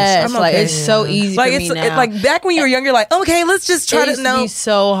detach. Gosh, like it's so easy like for it's me now. like back when you were younger, you're like, okay, let's just try to know.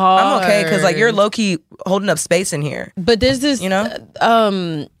 So hard. I'm okay because like you're low key holding up space in here. But there's this, you know,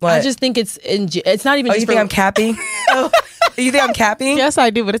 I just think it's not even. Oh, just you think I'm capping? You think I'm capping? Yes, I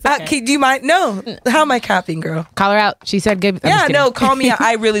do, but it's okay. Do you mind? No. How am I capping, girl? Call her out. She said, "Give." Yeah, no. Call me out.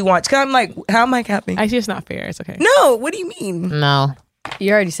 I really want. Cause I'm like, how am I capping? Actually, it's not fair. It's okay. No. What do you mean? No.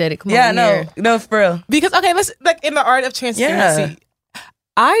 You already said it. Come on. Here. No, for real. Because let's like in the art of transparency. Yeah.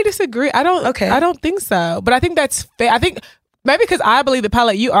 I disagree. I don't think so. But I think that's fair. I think maybe because I believe that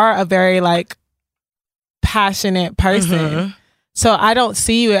Paulette, you are a very like passionate person. Mm-hmm. So I don't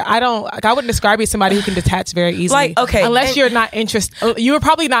see you. I wouldn't describe you as somebody who can detach very easily. Like, okay, unless you're not interested. You were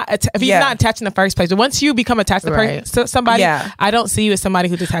probably not. If you're not attached in the first place, but once you become attached to somebody, I don't see you as somebody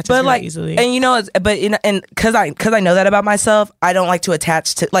who detaches very easily. And you know, and because I know that about myself, I don't like to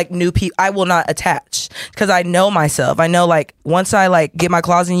attach to like new people. I will not attach because I know myself. I know like once I like get my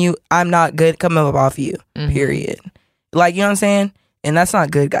claws in you, I'm not good coming up off you. Mm-hmm. Period. Like, you know what I'm saying? And that's not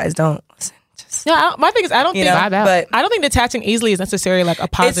good, guys. Don't. Yeah, my thing is I don't think detaching easily is necessarily like a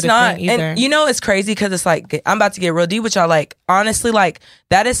positive thing either. And you know, it's crazy because it's like I'm about to get real deep with y'all. Like honestly, like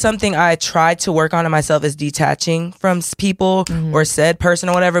that is something I tried to work on in myself, is detaching from people or said person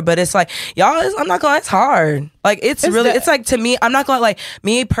or whatever. But it's like y'all, I'm not gonna lie, it's hard. Like it's really it's like, to me, I'm not gonna like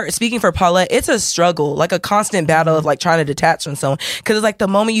speaking for Paulette, it's a struggle, like a constant battle of like trying to detach from someone, because it's like the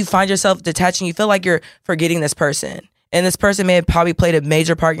moment you find yourself detaching, you feel like you're forgetting this person. And this person may have probably played a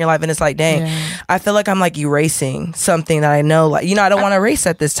major part in your life. And it's like, dang, I feel like I'm like erasing something that I know, like, you know, I don't want to erase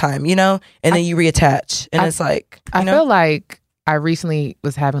at this time, you know? And then you reattach. And it's like, I feel like I recently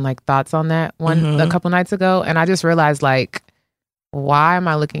was having like thoughts on that a couple nights ago. And I just realized like, why am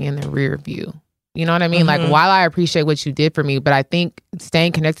I looking in the rear view? You know what I mean? Like, while I appreciate what you did for me, but I think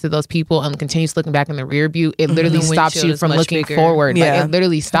staying connected to those people and continuously looking back in the rear view, it literally stops you from looking forward. Yeah. Like, it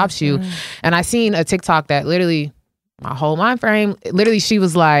literally stops you. And I seen a TikTok that literally... my whole mind frame, literally, she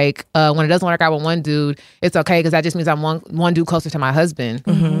was like, when it doesn't work out with one dude, it's okay because that just means I'm one dude closer to my husband.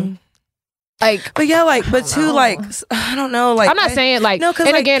 Mm-hmm. Like, but yeah, like, but too, like, I don't know, like, I'm not saying like, no, and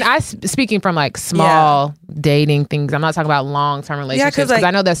like, again, I speaking from like small dating things. I'm not talking about long-term relationships because like,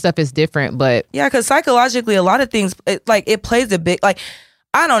 I know that stuff is different, but because psychologically, a lot of things, it plays a big like.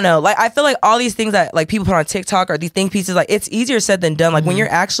 I don't know. Like, I feel like all these things that like people put on TikTok or these think pieces, like, it's easier said than done. Like, when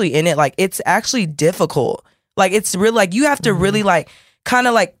you're actually in it, like, it's actually difficult. Like, it's really, like, you have to really, like, kind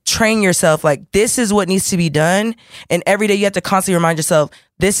of, like, train yourself. Like, this is what needs to be done. And every day you have to constantly remind yourself,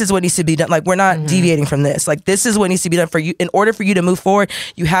 this is what needs to be done. Like, we're not deviating from this. Like, this is what needs to be done for you. In order for you to move forward,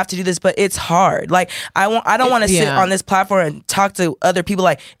 you have to do this. But it's hard. Like, I don't want to sit on this platform and talk to other people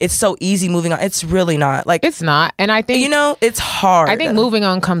like, it's so easy moving on. It's really not. Like, it's not. And I think, you know, it's hard. I think moving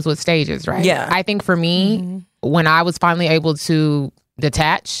on comes with stages, right? Yeah. I think for me, when I was finally able to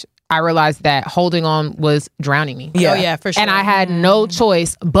detach, I realized that holding on was drowning me. Yeah. Oh yeah, for sure. And I had no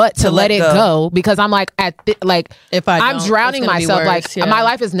choice but to let it go because I'm like, if I'm drowning myself, like my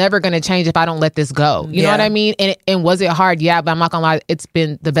life is never going to change if I don't let this go. You know what I mean? And was it hard? Yeah, but I'm not gonna lie, it's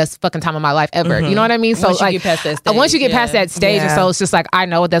been the best fucking time of my life ever. You know what I mean? So once like, you get past that stage, once you get past that stage, and so it's just like, I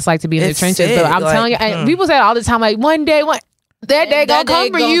know what that's like to be in the trenches. sick. But I'm like, telling you, and people say it all the time, like one day, that day gonna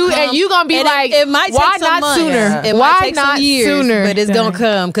come for you, and you gonna be And like, it might take why some not months. sooner? It Why might take not some years, sooner? but it's gonna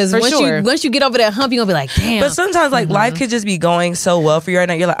come because For once sure. you get over that hump, you're gonna be like, damn. But sometimes like life could just be going so well for you right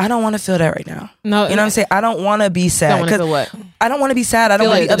now. You're like, I don't want to feel that right now. No, You know what I'm saying? I don't want to be sad. Don't wanna 'Cause feel what? I don't want to be sad. I don't Feel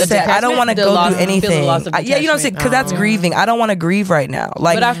want to like be the upset. I don't want to detachment, go the through loss- feel the anything. loss of Yeah, you know what I'm saying? Because that's grieving. I don't want to grieve right now.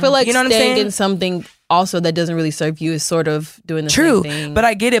 Like, But I feel like you know what I'm staying saying? in something also that doesn't really serve you is sort of doing the True, same thing. but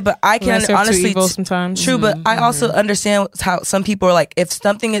I get it. But I can Lesser of two honestly evils sometimes. True, but I also understand how some people are like, if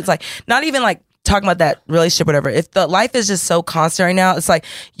something is like, not even like talking about that relationship, whatever. If the life is just so constant right now, it's like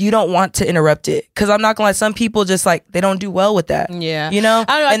you don't want to interrupt it. Because I'm not gonna lie, some people just like they don't do well with that. Yeah. you know,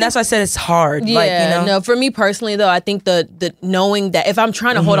 I don't know, I and that's why I said it's hard. Yeah, like, you know, no. For me personally, though, I think the knowing that if I'm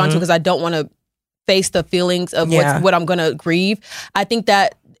trying to hold on to because I don't want to face the feelings of Yeah. what I'm gonna grieve, I think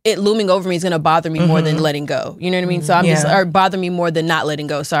that it looming over me is gonna bother me more than letting go. You know what I mean? So I'm just Yeah. or bother me more than not letting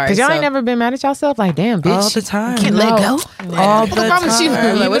go. Sorry, Because y'all so, ain't never been mad at yourself. Like, damn, bitch, all the time. can't let go. All the What's wrong with you? time.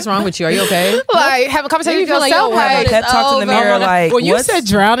 I'm like, what's wrong with you? Are you okay? Like, have a conversation You with feel like, yourself. yo, Like, what? Pep talk in the Oh, mirror, my like when you what's- said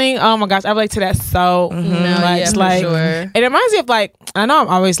drowning, oh my gosh, I relate to that so No, much. yeah, for like, sure. it reminds me of like, I know I'm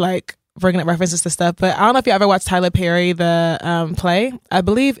always like bringing up references to stuff, but I don't know if you ever watched Tyler Perry the play. I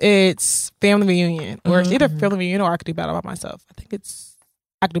believe it's Family Reunion, or it's either Family Reunion or I Could Do Better By Myself. I think it's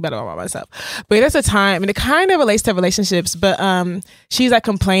I Could Do Better By Myself. But there's a time, and it kind of relates to relationships, but she's like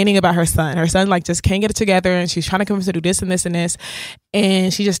complaining about her son. Her son like just can't get it together, and she's trying to convince him to do this and this and this,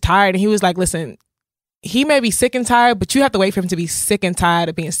 and she's just tired. And he was like, listen, he may be sick and tired, but you have to wait for him to be sick and tired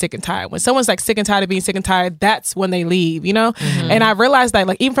of being sick and tired. When someone's like sick and tired of being sick and tired, that's when they leave, you know? And I realized that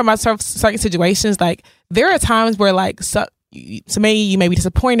like even from myself, certain situations, like there are times where like so maybe you may be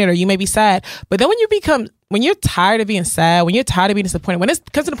disappointed or you may be sad, but then when you're tired of being sad, when you're tired of being disappointed, when it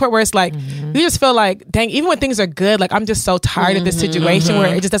comes to the point where it's like you just feel like, dang, even when things are good, like I'm just so tired of this situation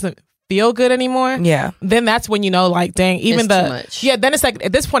where it just doesn't feel good anymore. Yeah. Then that's when you know, like, dang, even It's too much. then it's like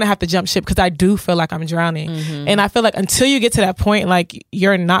at this point I have to jump ship because I do feel like I'm drowning. And I feel like until you get to that point, like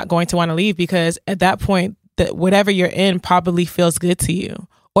you're not going to want to leave because at that point, whatever you're in probably feels good to you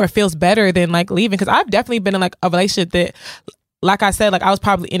or feels better than like leaving. Because I've definitely been in like a relationship that, like I said, like I was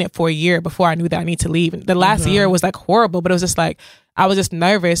probably in it for a year before I knew that I need to leave. And the last year was like horrible, but it was just like I was just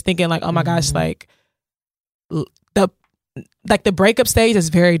nervous, thinking like, oh my gosh, like the breakup stage is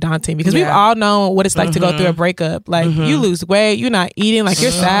very daunting because we've all known what it's like to go through a breakup. Like you lose weight, you're not eating, like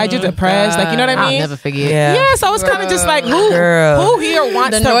you're sad, you're depressed, like you know what I I'll mean? never forget. Yeah, so it's kind of just like who here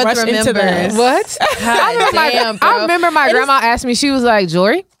wants The to North rush into remembers. this? What? I remember my grandma asked me, she was like,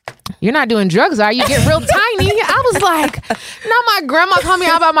 Jory, you're not doing drugs, are you? Get real tiny. I was like, no, my grandma told me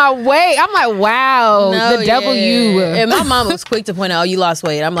about my weight. I'm like, wow, No, the devil yeah. you. And my mom was quick to point out, oh, you lost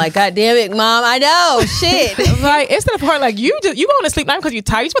weight. I'm like, God damn it, Mom, I know. Shit. Like it's to the point like you going to sleep not because you're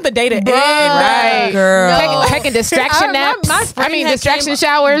tired, you just want the day to end, Right. Girl. Taking distraction naps. Distraction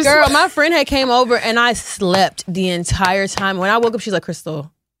showers. Girl, my friend had came over and I slept the entire time. When I woke up, she's like,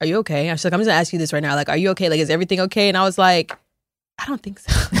 Crystal, are you okay? I was like, I'm just gonna ask you this right now. Like, are you okay? Like, is everything okay? And I was like, I don't think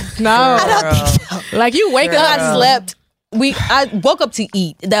so. No, I don't think so. like you wake up. I slept. I woke up to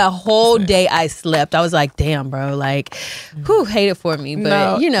eat. That whole day I slept. I was like, damn, bro. Like, who hate it for me?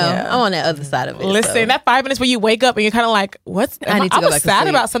 But No, I'm on that other side of it. Listen, so. that 5 minutes where you wake up and you're kind of like, I need to go was back to sad sleep.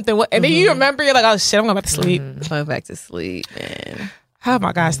 about something. What, and then you remember, you're like, oh shit, I'm going back to sleep. Going back to sleep, man. Oh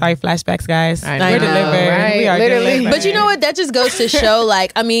my gosh, sorry, flashbacks, guys. I We're know, delivered. right? We are Literally. delivered. But you know what? That just goes to show,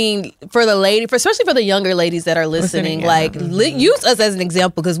 like, I mean, for the lady, especially for the younger ladies that are listening, yeah. like, use us as an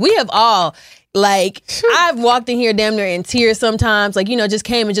example because we have all, like, I've walked in here damn near in tears sometimes, like, just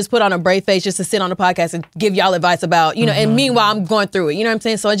came and just put on a brave face just to sit on the podcast and give y'all advice about, and meanwhile, I'm going through it. You know what I'm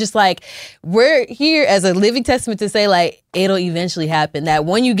saying? So it's just like, we're here as a living testament to say, like, it'll eventually happen. That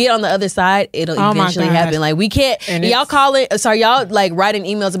when you get on the other side, it'll Oh my eventually gosh. happen. Like, we can't, y'all like writing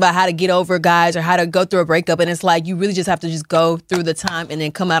emails about how to get over guys or how to go through a breakup. And it's like, you really just have to just go through the time and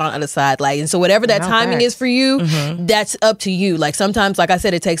then come out on the other side. Like, and so whatever that timing facts. is for you, that's up to you. Like, sometimes, like I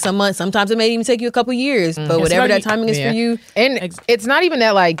said, it takes some months. Sometimes it may even take you a couple years, but whatever that timing is for you. And it's not even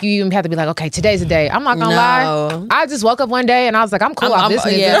that like you even have to be like, okay, today's the day. I'm not gonna No. lie. I just woke up one day and I was like, I'm cool off this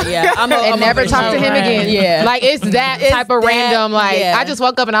nigga. Yeah. And never talk to him Right. again. Yeah. Like it's that It's type of that- random. Like yeah. I just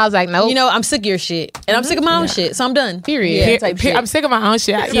woke up and I was like, nope. I'm sick of your shit. And I'm sick of my own shit. So I'm done. Period. Yeah, type shit. I'm sick of my own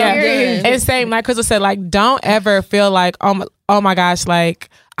shit. Yeah. Period. And same, like Crystal said, like, don't ever feel like, oh my gosh, like,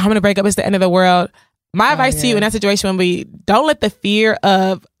 I'm going to break up. It's the end of the world. My advice to you in that situation would be don't let the fear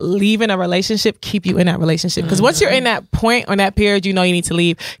of leaving a relationship keep you in that relationship. Because once you're in that point or that period, you know you need to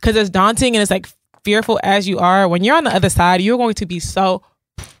leave. Because it's daunting and it's like fearful as you are. When you're on the other side, you're going to be so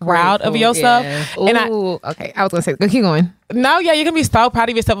proud of yourself. Yeah. And Ooh, okay. I was gonna say, keep going. No, yeah, you're gonna be so proud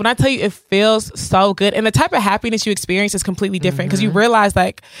of yourself. When I tell you, it feels so good, and the type of happiness you experience is completely different because you realize,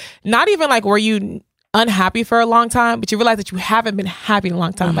 like, not even like were you unhappy for a long time, but you realize that you haven't been happy in a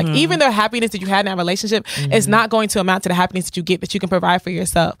long time. Like, even the happiness that you had in that relationship is not going to amount to the happiness that you get that you can provide for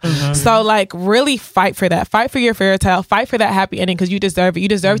yourself. So, like, really fight for that. Fight for your fairy tale. Fight for that happy ending because you deserve it. You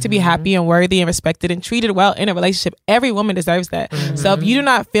deserve to be happy and worthy and respected and treated well in a relationship. Every woman deserves that. So if you do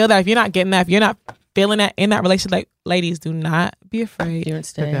not feel that, if you're not getting that, if you're not feeling that in that relationship, like, ladies, do not be afraid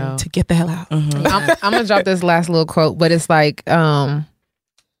to get the hell out. I'm gonna drop this last little quote, but it's like,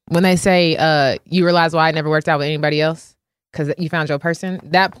 when they say you realize why it never worked out with anybody else because you found your person,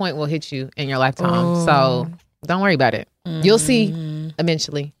 that point will hit you in your lifetime. So don't worry about it. You'll see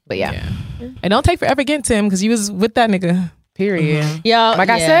eventually. But yeah. And don't take forever getting to him because you was with that nigga. Period. Yeah, Like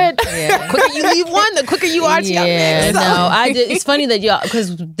I said, the quicker you leave one, the quicker you are to your next. No, I did. It's funny that y'all,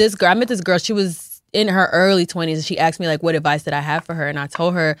 because this girl, I met this girl. She was in her early 20s, and she asked me like, what advice did I have for her? And I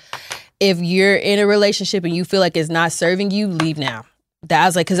told her, if you're in a relationship and you feel like it's not serving you, leave now. That I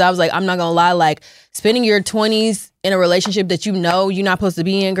was like, I'm not gonna lie, like spending your 20s in a relationship that you know you're not supposed to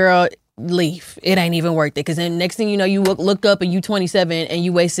be in, girl, leave. It ain't even worth it. Because then next thing you know, you look up and you 27 and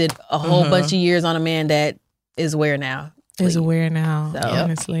you wasted a whole bunch of years on a man that is where now. Is aware now, So-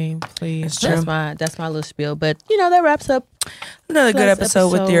 honestly, please. That's my little spiel. But that wraps up Another good Last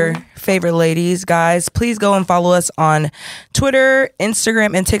episode with episode. your favorite ladies, guys. Please go and follow us on Twitter,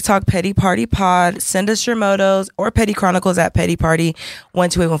 Instagram, and TikTok, Petty Party Pod. Send us your motos or Petty Chronicles at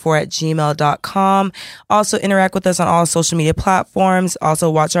pettyparty12814@gmail.com. Also interact with us on all social media platforms. Also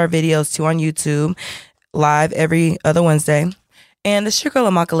watch our videos too on YouTube, live every other Wednesday. And this your girl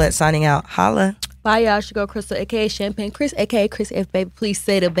Immaculate signing out. Holla. Bye, y'all. It's your girl Crystal, aka Champagne Chris, aka Chris F. Baby. Please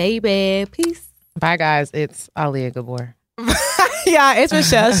say the baby. Peace. Bye, guys. It's Aaliyah Gabor. Yeah, it's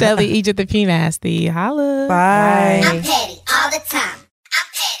Michelle Shelley, Egypt the P Nasty. Holla. Bye. I'm petty all the time.